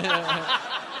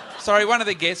 Sorry, one of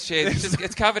the guest chairs.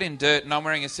 It's covered in dirt, and I'm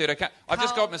wearing a suit. I've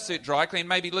just got my suit dry cleaned.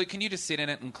 Maybe Luke, can you just sit in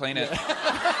it and clean it,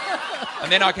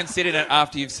 and then I can sit in it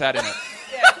after you've sat in it.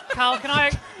 Yeah. Carl, can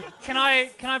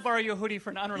I borrow your hoodie for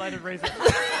an unrelated reason?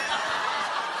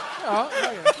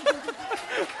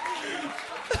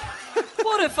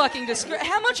 What a fucking disgrace.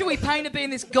 How much are we paying to be in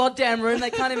this goddamn room?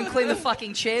 They can't even clean the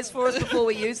fucking chairs for us before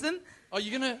we use them. Are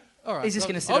you going to... All right. He's just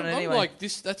gonna sit on it anyway. I'm like,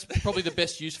 that's probably the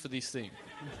best use for this thing.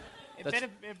 It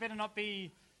better not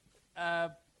be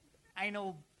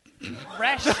anal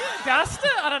rash dust.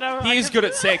 I don't know. He is good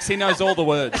at sex. He knows all the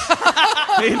words.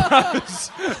 He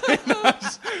knows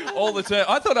all the terms.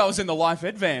 I thought I was in the Life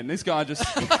Ed van. This guy just...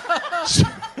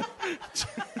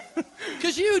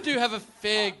 Because you do have a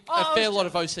fair lot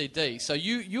of OCD, so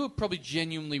you were probably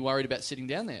genuinely worried about sitting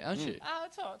down there, aren't you?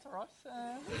 It's all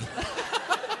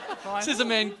right. This is a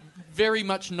man very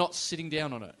much not sitting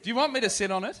down on it. Do you want me to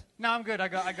sit on it? No, I'm good. I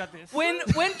got this. When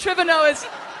Trevor Noah's...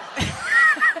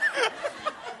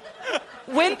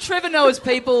 When Trevor Noah's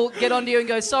people get onto you and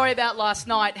go, sorry about last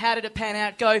night, how did it pan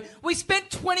out? Go, we spent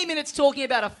 20 minutes talking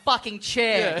about a fucking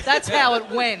chair. Yeah. That's how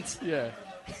it went. Yeah.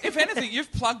 If anything,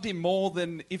 you've plugged him more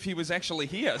than if he was actually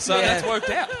here, so Yeah. that's worked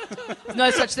out. There's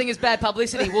no such thing as bad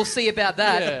publicity. We'll see about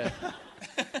that. Yeah.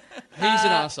 He's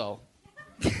an arsehole.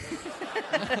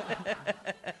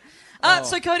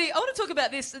 So, Cody, I want to talk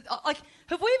about this.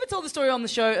 Have we ever told the story on the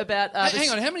show about... Hang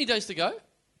on, how many days to go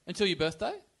until your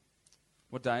birthday?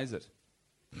 What day is it?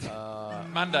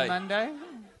 Monday.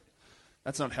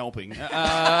 That's not helping. It's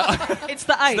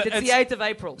the 8th. It's the 8th of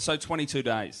April. So 22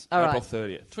 days. All April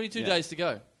right. 30th. 22 days to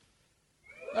go.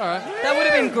 All right. That would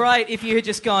have been great if you had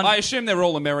just gone... I assume they're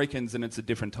all Americans and it's a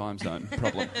different time zone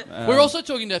problem. We're also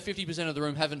talking to 50% of the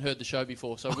room haven't heard the show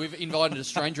before, so we've invited a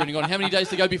stranger and gone, how many days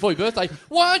to go before your birthday?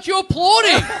 Why aren't you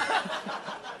applauding?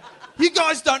 You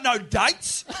guys don't know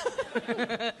dates? Have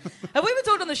we ever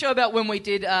talked on the show about when we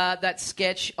did that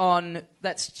sketch on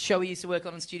that show we used to work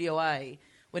on Studio A,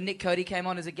 when Nick Cody came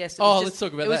on as a guest? Let's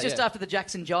talk about that. It was just after the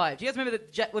Jackson Jive. Do you guys remember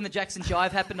when the Jackson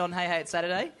Jive happened on Hey Hey It's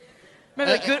Saturday?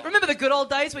 Remember the good old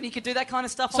days when you could do that kind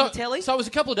of stuff on the telly? So it was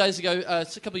a couple of days ago, a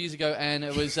couple of years ago, and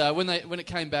it was when it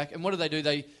came back. And what did they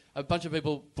do? A bunch of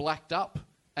people blacked up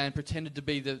and pretended to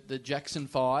be the Jackson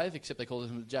 5, except they called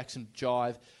them the Jackson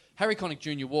Jive. Harry Connick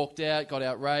Jr. walked out, got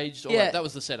outraged. That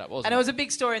was the setup, wasn't it? And it was a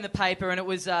big story in the paper, and it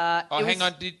was... hang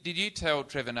on. Did you tell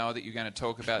Trevor Noah that you were going to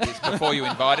talk about this before you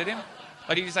invited him?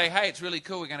 Or did you say, hey, it's really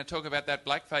cool, we're going to talk about that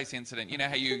blackface incident? You know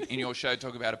how you, in your show,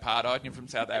 talk about apartheid and you're from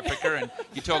South Africa and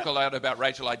you talk a lot about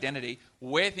racial identity.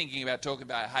 We're thinking about talking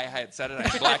about, hey, it's Saturday,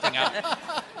 blacking up.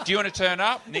 Do you want to turn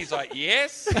up? And he's like,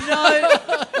 yes. No, not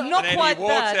quite that. And then he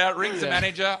walks out, rings the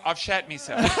manager, I've shat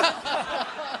myself.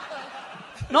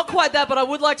 Not quite that, but I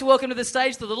would like to welcome to the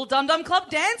stage the Little Dum Dum Club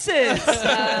dancers.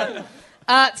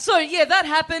 That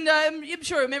happened. I'm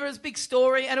sure you remember, it was a big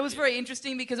story, and it was very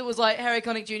interesting because it was like Harry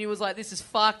Connick Jr. was like, this is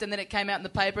fucked, and then it came out in the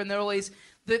paper, and there were all these...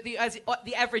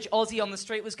 The average Aussie on the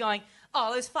street was going,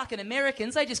 oh, those fucking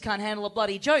Americans, they just can't handle a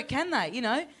bloody joke, can they? You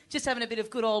know, just having a bit of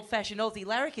good old-fashioned Aussie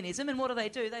larrikinism, and what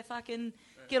do? They fucking...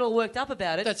 get all worked up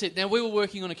about it. That's it. Now, we were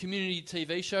working on a community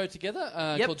TV show together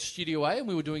called Studio A, and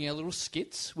we were doing our little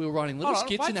skits. We were writing little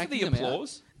skits and acting them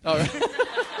applause. Out. All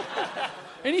right.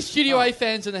 Any Studio A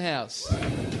fans in the house?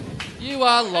 You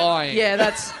are lying. Yeah,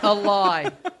 that's a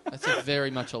lie. That's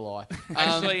very much a lie.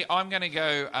 Actually, I'm going to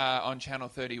go on Channel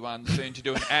 31 soon to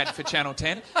do an ad for Channel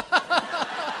 10.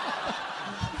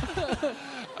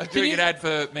 I'm doing an ad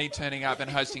for me turning up and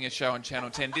hosting a show on Channel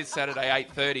 10 this Saturday,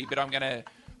 8:30, but I'm going to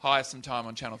hire some time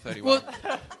on Channel 31.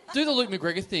 Well, do the Luke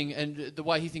McGregor thing and the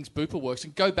way he thinks Booper works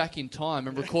and go back in time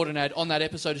and record an ad on that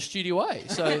episode of Studio A.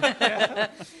 So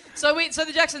so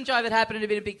the Jackson Jive had happened and it had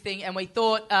been a big thing, and we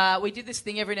thought we did this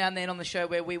thing every now and then on the show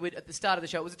where we would, at the start of the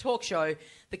show, it was a talk show,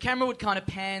 the camera would kind of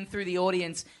pan through the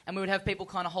audience and we would have people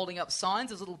kind of holding up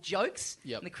signs as little jokes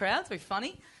in the crowd. It's very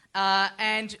funny.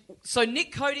 And so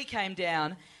Nick Cody came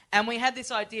down and we had this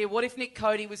idea, what if Nick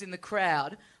Cody was in the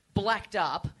crowd, blacked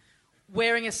up,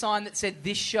 wearing a sign that said,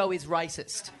 this show is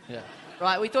racist. Yeah.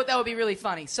 Right, we thought that would be really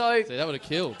funny. So that would have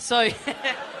killed. So...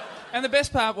 And the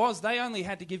best part was they only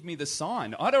had to give me the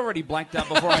sign. I'd already blacked up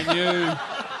before I knew.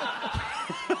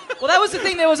 Well, that was the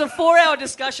thing. There was a 4-hour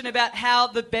discussion about how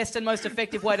the best and most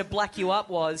effective way to black you up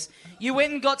was. You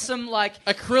went and got some, like...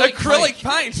 Acrylic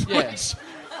paint. Yes.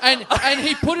 And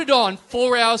he put it on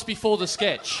 4 hours before the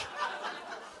sketch.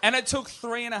 And it took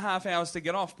 3.5 hours to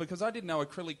get off because I didn't know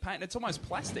acrylic paint. It's almost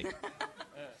plastic.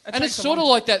 And it's sort of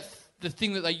like the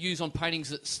thing that they use on paintings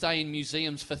that stay in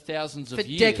museums for thousands of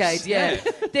years. For decades, yeah.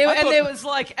 There was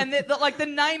like... And the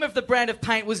name of the brand of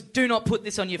paint was, do not put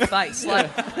this on your face. Like,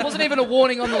 it wasn't even a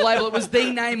warning on the label. It was the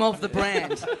name of the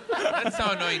brand. That's so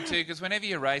annoying too, because whenever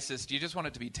you're racist, you just want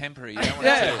it to be temporary. You don't want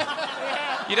it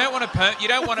to... You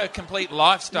don't want a complete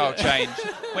lifestyle change.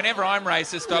 Whenever I'm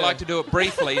racist, I like to do it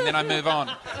briefly and then I move on.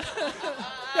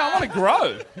 Yeah, I want to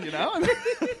grow, you know?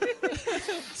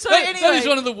 So that is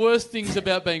one of the worst things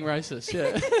about being racist,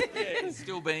 yeah.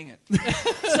 Still being it.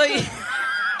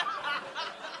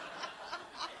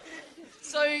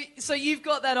 So you've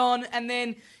got that on, and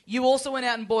then you also went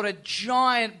out and bought a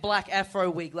giant black afro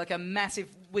wig, like a massive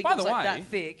wig that's like that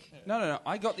thick. No.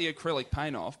 I got the acrylic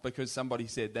paint off because somebody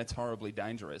said that's horribly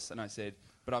dangerous, and I said,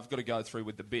 but I've got to go through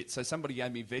with the bit. So somebody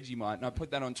gave me Vegemite, and I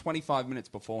put that on 25 minutes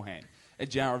beforehand, a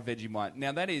jar of Vegemite.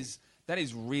 Now that is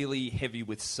really heavy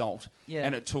with salt,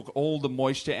 and it took all the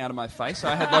moisture out of my face. So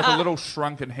I had like a little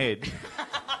shrunken head.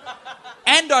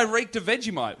 And I reeked of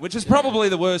Vegemite, which is probably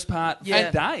the worst part for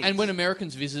days. And when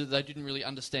Americans visited, they didn't really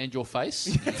understand your face.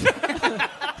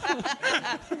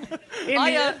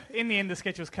 In the end, the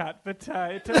sketch was cut, but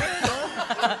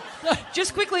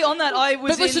just quickly on that,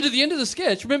 But listen to the end of the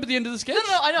sketch. Remember the end of the sketch?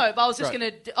 No, I know, but I was just going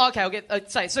to... Okay, I'll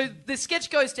say. So the sketch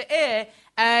goes to air,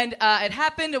 and it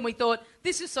happened, and we thought,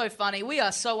 this is so funny. We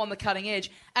are so on the cutting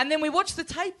edge. And then we watched the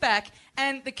tape back,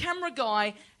 and the camera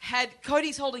guy had...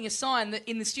 Cody's holding a sign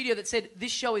in the studio that said,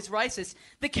 this show is racist.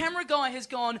 The camera guy has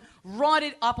gone right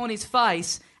it up on his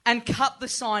face and cut the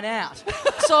sign out.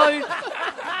 So...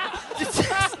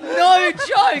 No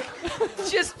joke.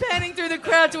 Just panning through the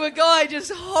crowd to a guy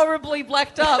just horribly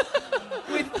blacked up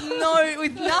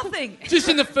with nothing. Just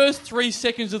in the first 3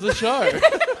 seconds of the show.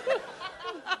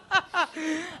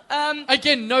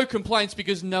 Again, no complaints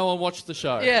because no one watched the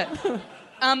show. Yeah.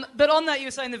 But on that, you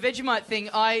were saying the Vegemite thing.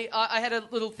 I had a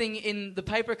little thing in the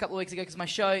paper a couple of weeks ago because my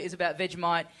show is about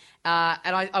Vegemite,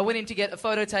 and I went in to get a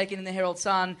photo taken in the Herald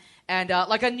Sun, and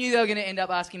I knew they were going to end up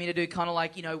asking me to do kind of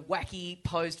wacky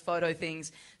posed photo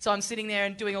things. So I'm sitting there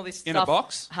and doing all this stuff. In a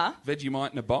box? Huh?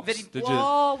 Vegemite in a box?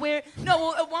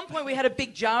 Well, at one point we had a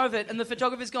big jar of it, and the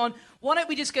photographer's gone, why don't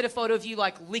we just get a photo of you,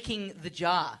 licking the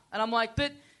jar? And I'm like,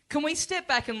 but can we step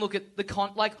back and look at the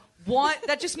why?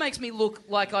 That just makes me look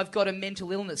like I've got a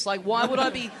mental illness. Why would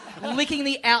I be licking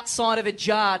the outside of a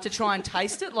jar to try and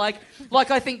taste it? Like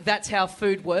I think that's how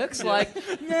food works. Nah,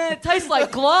 it tastes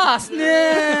like glass.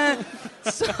 Nah.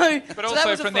 But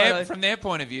also from their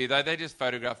point of view, though, they just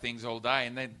photograph things all day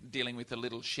and they're dealing with a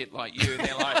little shit like you. And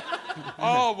they're like,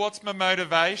 oh, what's my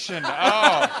motivation?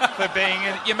 Oh, for being...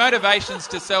 Your motivation's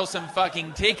to sell some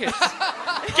fucking tickets.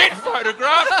 Get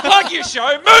photographed, plug your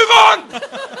show, move on!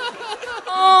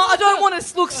 Oh, I don't want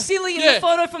to look silly in the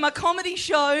photo from a comedy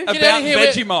show. About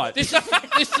Vegemite. This is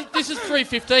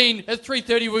 3:15. At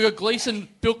 3:30, we got Gleeson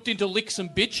bilked into licks and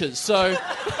bitches. So.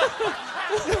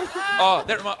 I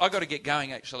got to get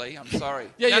going. Actually, I'm sorry.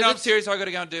 I'm serious. I got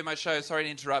to go and do my show. Sorry to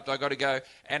interrupt. I got to go,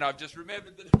 and I've just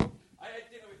remembered that I had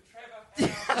dinner with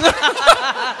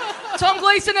Trevor. Tom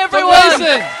Gleeson, everyone. Tom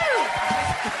Gleeson.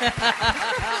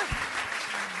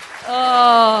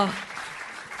 Oh.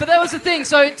 But that was the thing.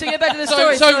 So to get back to the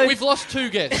story. So we've lost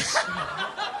 2 guests.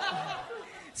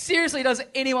 Seriously, does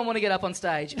anyone want to get up on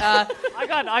stage? I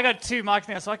got 2 mics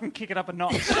now, so I can kick it up a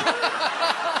notch.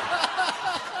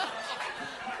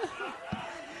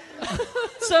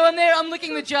 So I'm there, I'm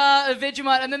licking the jar of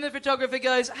Vegemite, and then the photographer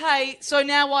goes, hey, so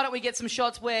now why don't we get some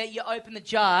shots where you open the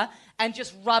jar and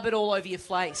just rub it all over your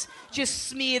face. Just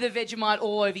smear the Vegemite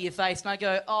all over your face. And I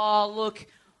go, oh, look,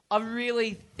 I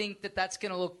really think that's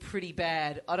going to look pretty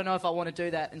bad. I don't know if I want to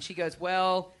do that. And she goes,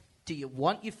 well, do you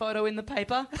want your photo in the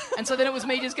paper? And so then it was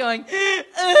me just going...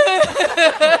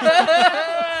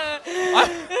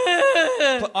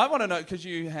 I want to know, because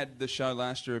you had the show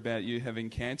last year about you having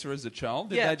cancer as a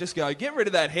child. Did they just go, get rid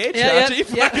of that hair,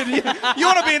 Chargy? You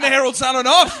want to be in the Herald Sun and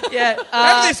off? Yeah.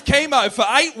 Have this chemo for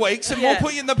 8 weeks and we'll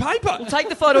put you in the paper. We'll take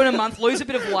the photo in a month, lose a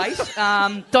bit of weight,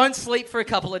 don't sleep for a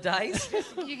couple of days.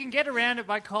 You can get around it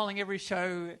by calling every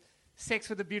show Sex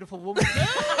with a Beautiful Woman.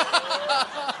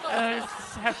 Have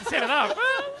to set it up.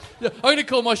 I'm going to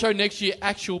call my show next year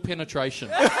Actual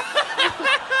Penetration.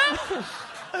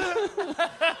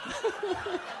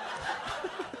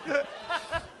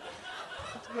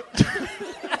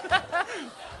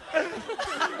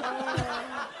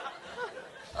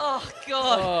 Oh,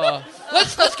 God.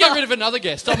 Let's get rid of another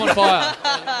guest. I'm on fire.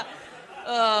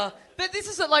 But this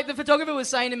is like the photographer was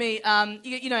saying to me,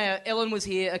 you know, Ellen was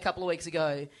here a couple of weeks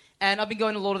ago, and I've been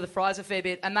going to Lord of the Fries a fair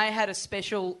bit, and they had a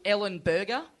special Ellen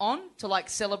burger on to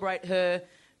celebrate her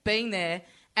being there.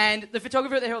 And the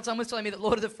photographer at the Herald Sun was telling me that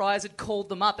Lord of the Fries had called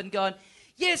them up and gone,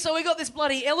 yeah, so we got this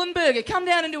bloody Ellen burger. Come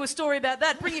down and do a story about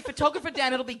that. Bring your photographer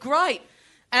down. It'll be great.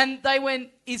 And they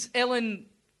went, is Ellen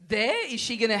there? Is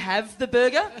she going to have the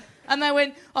burger? And they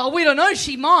went, oh, we don't know.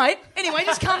 She might. Anyway,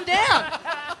 just come down.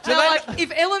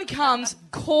 If Ellen comes,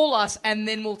 call us and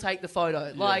then we'll take the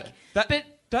photo.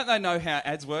 Don't they know how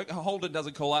ads work? Holden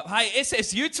doesn't call up, hey,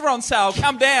 SS Utes are on sale,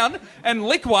 come down and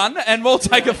lick one and we'll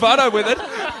take a photo with it.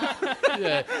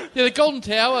 Yeah, the Golden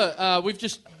Tower, we've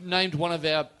just named one of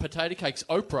our potato cakes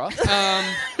Oprah.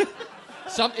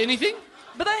 Anything?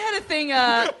 But they had a thing,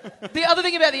 the other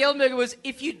thing about the Ellen burger was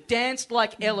if you danced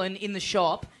like Ellen in the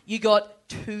shop, you got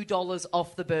 $2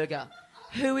 off the burger.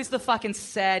 Who is the fucking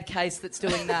sad case that's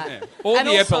doing that? Yeah. Or and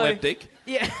the also, epileptic.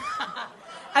 Yeah.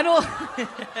 And all...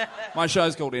 My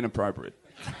show's called Inappropriate.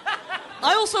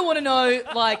 I also want to know,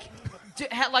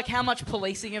 how much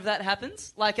policing of that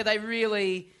happens? Are they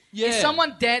really... Yeah. Is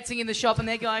someone dancing in the shop and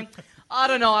they're going, I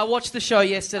don't know, I watched the show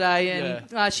yesterday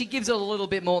and she gives it a little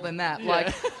bit more than that.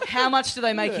 Yeah. How much do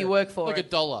they make you work for it?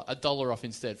 $1 off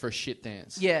instead for a shit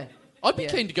dance. Yeah. I'd be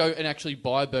keen to go and actually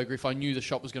buy a burger if I knew the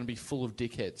shop was going to be full of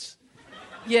dickheads.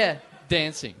 Yeah.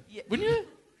 Dancing. Yeah. Wouldn't you?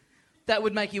 That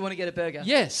would make you want to get a burger.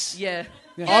 Yes. Yeah.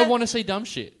 I want to see dumb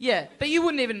shit. Yeah, but you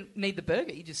wouldn't even need the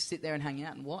burger. You just sit there and hang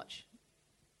out and watch.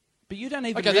 But you don't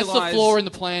even realise... Okay, that's the flaw in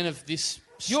the plan of this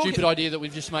stupid idea that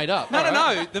we've just made up.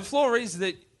 No. The flaw is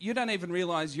that you don't even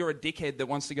realise you're a dickhead that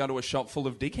wants to go to a shop full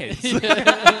of dickheads.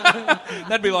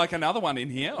 That'd be like another one in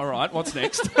here. All right, what's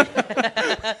next? This is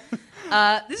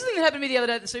a thing that happened to me the other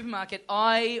day at the supermarket.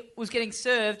 I was getting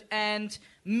served and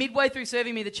midway through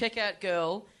serving me, the checkout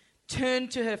girl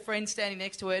turned to her friend standing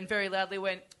next to her and very loudly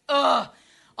went, "Ugh,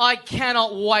 I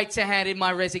cannot wait to hand in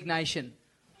my resignation."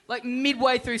 Like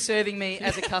midway through serving me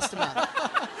as a customer.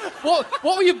 What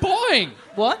were you buying?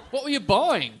 What? What were you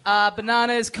buying?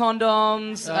 Bananas,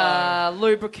 condoms,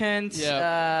 lubricant.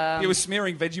 Yeah. He was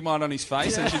smearing Vegemite on his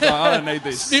face, and she's like, "I don't need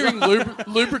this." Smearing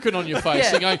lubricant on your face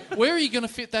Yeah. and going, where are you going to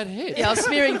fit that head? Yeah, I was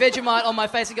smearing Vegemite on my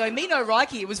face and going, "Me no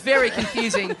Reiki." It was very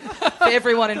confusing for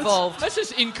everyone involved. That's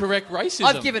just incorrect racism.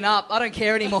 I've given up. I don't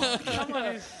care anymore. Someone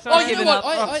is Oh, you given know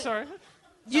what? up. sorry.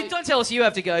 You don't tell us you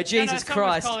have to go. No, Jesus someone's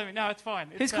Christ. calling me. No, it's fine.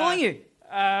 Who's calling you?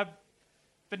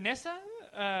 Vanessa?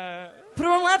 Put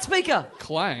her on loudspeaker.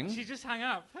 Clang. She just hung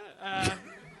up.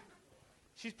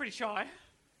 She's pretty shy.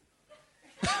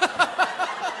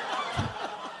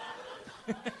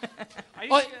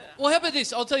 Well, how about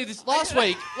this? I'll tell you this. Last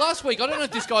week, I don't know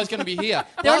if this guy's going to be here.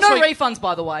 There are Last no week- refunds,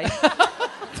 by the way.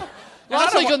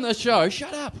 Last week on the show,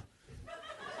 shut up.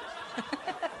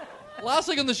 Last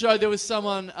week on the show, there was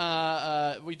someone,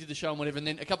 we did the show and whatever, and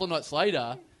then a couple of nights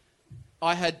later,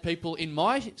 I had people in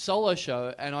my solo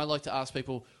show, and I like to ask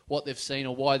people what they've seen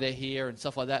or why they're here and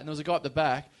stuff like that. And there was a guy at the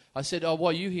back. I said, "Oh,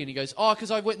 why are you here?" And he goes, "Oh, because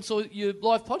I went and saw your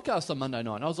live podcast on Monday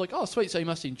night." And I was like, "Oh, sweet, so you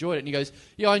must have enjoyed it." And he goes,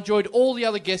 "Yeah, I enjoyed all the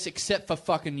other guests except for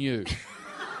fucking you."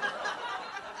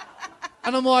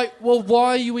 And I'm like, "Well, why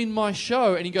are you in my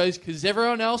show?" And he goes, "Because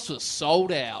everyone else was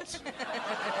sold out."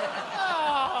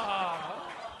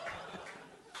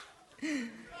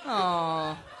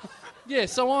 Aww. Yeah,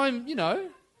 so I'm,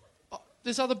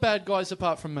 there's other bad guys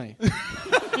apart from me.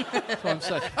 That's what I'm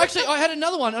saying. Actually, I had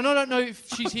another one, and I don't know if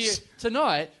she's here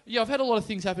tonight. Yeah, I've had a lot of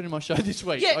things happen in my show this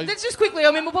week. Yeah, let's just quickly,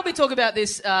 we'll probably talk about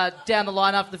this down the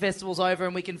line after the festival's over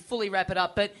and we can fully wrap it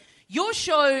up, but your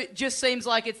show just seems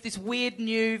like it's this weird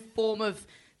new form of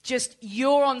just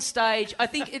you're on stage. I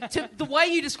think the way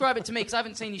you describe it to me, because I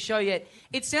haven't seen your show yet,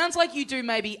 it sounds like you do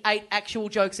maybe 8 actual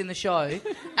jokes in the show,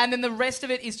 and then the rest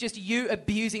of it is just you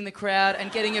abusing the crowd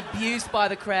and getting abused by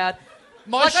the crowd.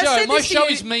 My show you-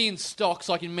 is me in stocks,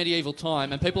 like in medieval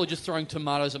time, and people are just throwing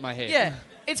tomatoes at my head. Yeah.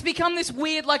 It's become this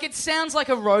weird, it sounds like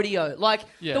a rodeo.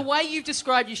 Yeah. The way you've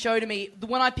described your show to me,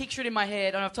 when I picture it in my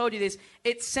head, and I've told you this,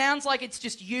 it sounds like it's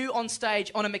just you on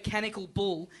stage on a mechanical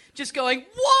bull, just going,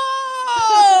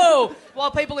 "Whoa!" while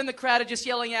people in the crowd are just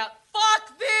yelling out,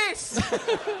 "Fuck this!"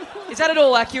 Is that at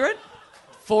all accurate?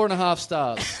 4.5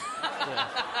 stars. Yeah.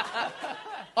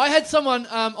 I had someone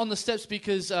on the steps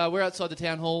because we're outside the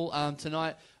town hall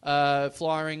tonight,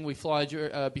 flying. We fly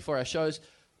before our shows.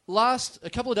 A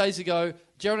couple of days ago,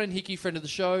 Geraldine Hickey, friend of the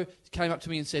show, came up to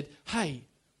me and said, "Hey,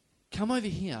 come over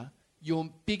here. Your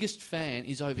biggest fan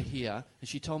is over here." And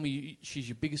she told me she's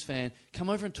your biggest fan. Come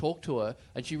over and talk to her,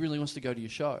 and she really wants to go to your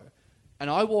show. And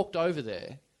I walked over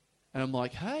there, and I'm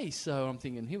like, "Hey," so I'm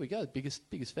thinking, here we go, biggest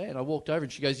fan. I walked over,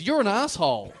 and she goes, "You're an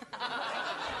asshole."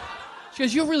 She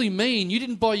goes, "You're really mean. You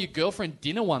didn't buy your girlfriend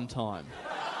dinner one time."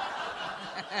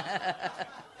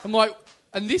 I'm like,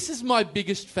 "And this is my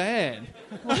biggest fan.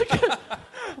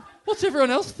 What's everyone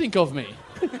else think of me?"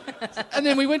 And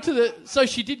then we went to so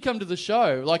she did come to the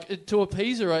show, to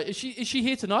appease her. Is she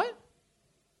here tonight?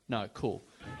 No, cool.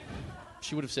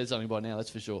 She would have said something by now, that's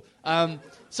for sure.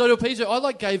 So to appease her,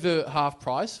 I gave her half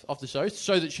price off the show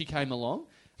so that she came along.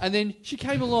 And then she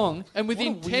came along, and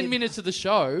within 10 minutes of the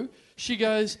show, she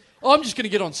goes, "Oh, I'm just going to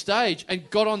get on stage," and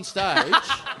got on stage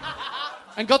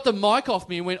and got the mic off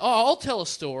me and went, "Oh, I'll tell a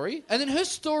story." And then her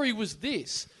story was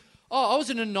this. "Oh, I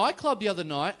was in a nightclub the other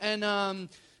night, and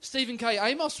Stephen K.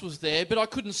 Amos was there, but I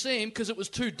couldn't see him because it was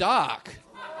too dark."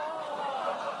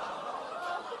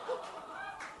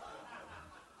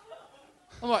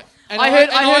 I'm like, I'm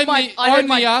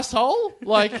the asshole?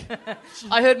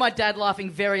 I heard my dad laughing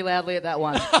very loudly at that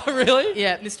one. Really?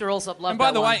 Yeah, Mr. Allsop loved that And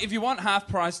by the one. way, if you want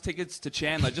half-price tickets to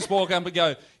Chandler, just walk up and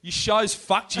go, "Your show's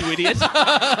fucked, you idiot."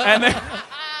 And then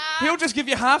he'll just give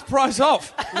you half price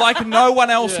off, like no one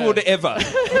else would ever.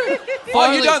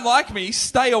 "Oh, you don't like me?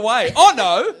 Stay away." "Oh,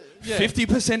 no.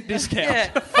 50% discount." Yeah.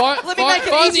 Let me make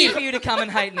it easy for you to come and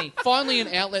hate me. Finally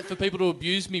an outlet for people to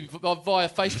abuse me via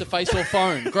face-to-face or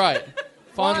phone. Great.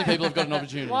 Finally people have got an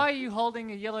opportunity. Why are you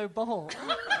holding a yellow ball?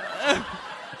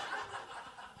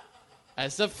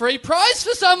 As a free prize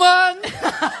for someone.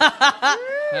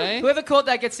 Hey? Whoever caught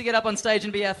that gets to get up on stage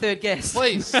and be our third guest.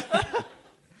 Please.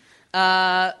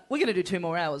 We're going to do 2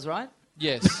 more hours, right?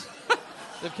 Yes.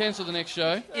 They've cancelled the next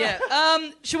show. Yeah.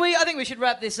 I think we should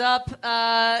wrap this up.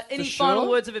 Any For final sure.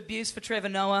 words of abuse for Trevor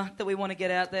Noah that we want to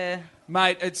get out there?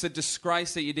 Mate, it's a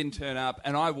disgrace that you didn't turn up,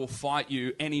 and I will fight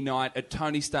you any night at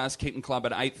Tony Starr's Kitten Club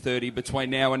at 8:30 between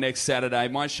now and next Saturday.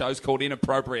 My show's called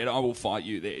Inappropriate. I will fight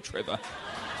you there, Trevor.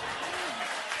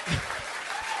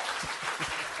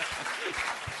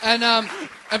 And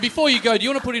before you go, do you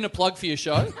want to put in a plug for your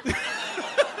show?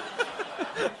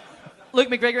 Luke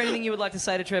McGregor, anything you would like to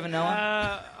say to Trevor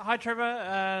Noah? Hi,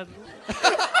 Trevor.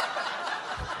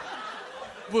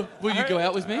 Will you go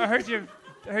out with me? I heard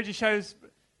your show's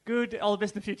good. All the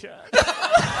best in the future.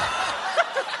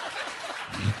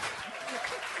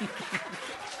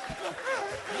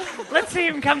 Let's see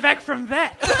him come back from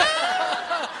that.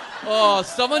 Oh,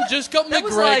 someone just got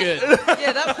McGregor.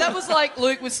 That was like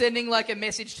Luke was sending like a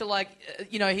message to like,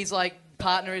 his like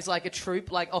partner is like a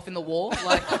troop like off in the war.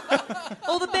 Like,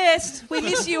 all the best. We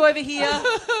miss you over here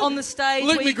on the stage.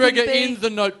 Luke McGregor in The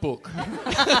Notebook.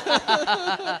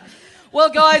 Well,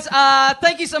 guys,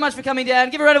 thank you so much for coming down.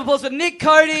 Give a round of applause for Nick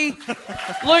Cody,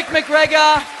 Luke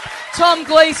McGregor, Tom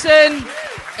Gleeson.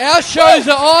 Our shows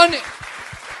are on.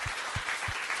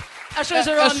 Our shows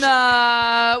are on,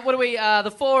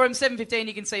 the Forum, 7:15,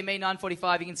 you can see me,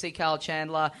 9:45, you can see Carl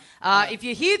Chandler. If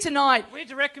you're here tonight... We're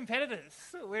direct competitors.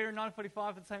 We're 9:45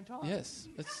 at the same time. Yes.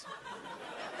 It's...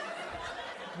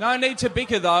 No need to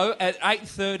bicker, though, at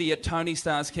 8:30 at Tony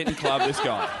Starr's Kitten Club, this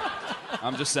guy.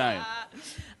 I'm just saying.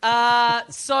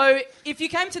 So if you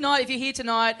came tonight, if you're here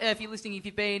tonight, if you're listening, if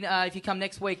you've been, if you come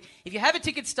next week, if you have a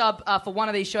ticket stub for one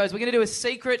of these shows, we're going to do a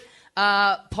secret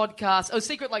podcast, or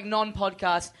secret like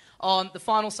non-podcast on the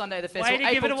final Sunday of the festival,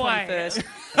 April 21st.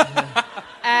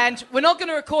 And we're not going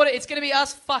to record it. It's going to be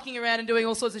us fucking around and doing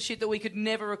all sorts of shit that we could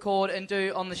never record and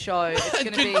do on the show. It's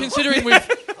going to be... Considering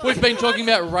we've been talking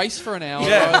about race for an hour.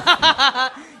 Yeah.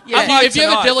 Yeah. If you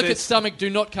have a delicate stomach, do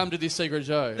not come to this secret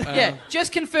show.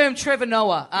 Just confirm Trevor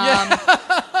Noah.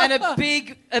 And a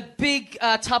big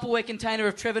Tupperware container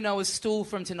of Trevor Noah's stool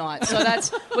from tonight. So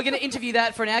we're going to interview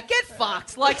that for an hour. Get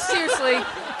fucked. Like, seriously,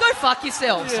 go fuck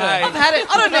yourselves. Yeah. I've had it.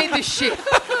 I don't need this shit.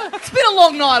 It's been a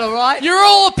long night, all right? You're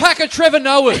all a pack of Trevor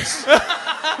Noahs.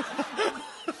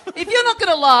 If you're not going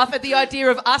to laugh at the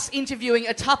idea of us interviewing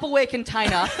a Tupperware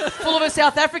container full of a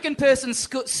South African person's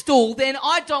stool, then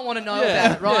I don't want to know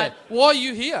about it, right? Yeah. Why are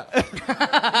you here?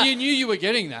 You knew you were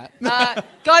getting that.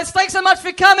 Guys, thanks so much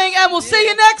for coming, and we'll see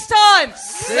you next time.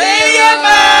 See you,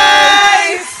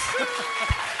 mates!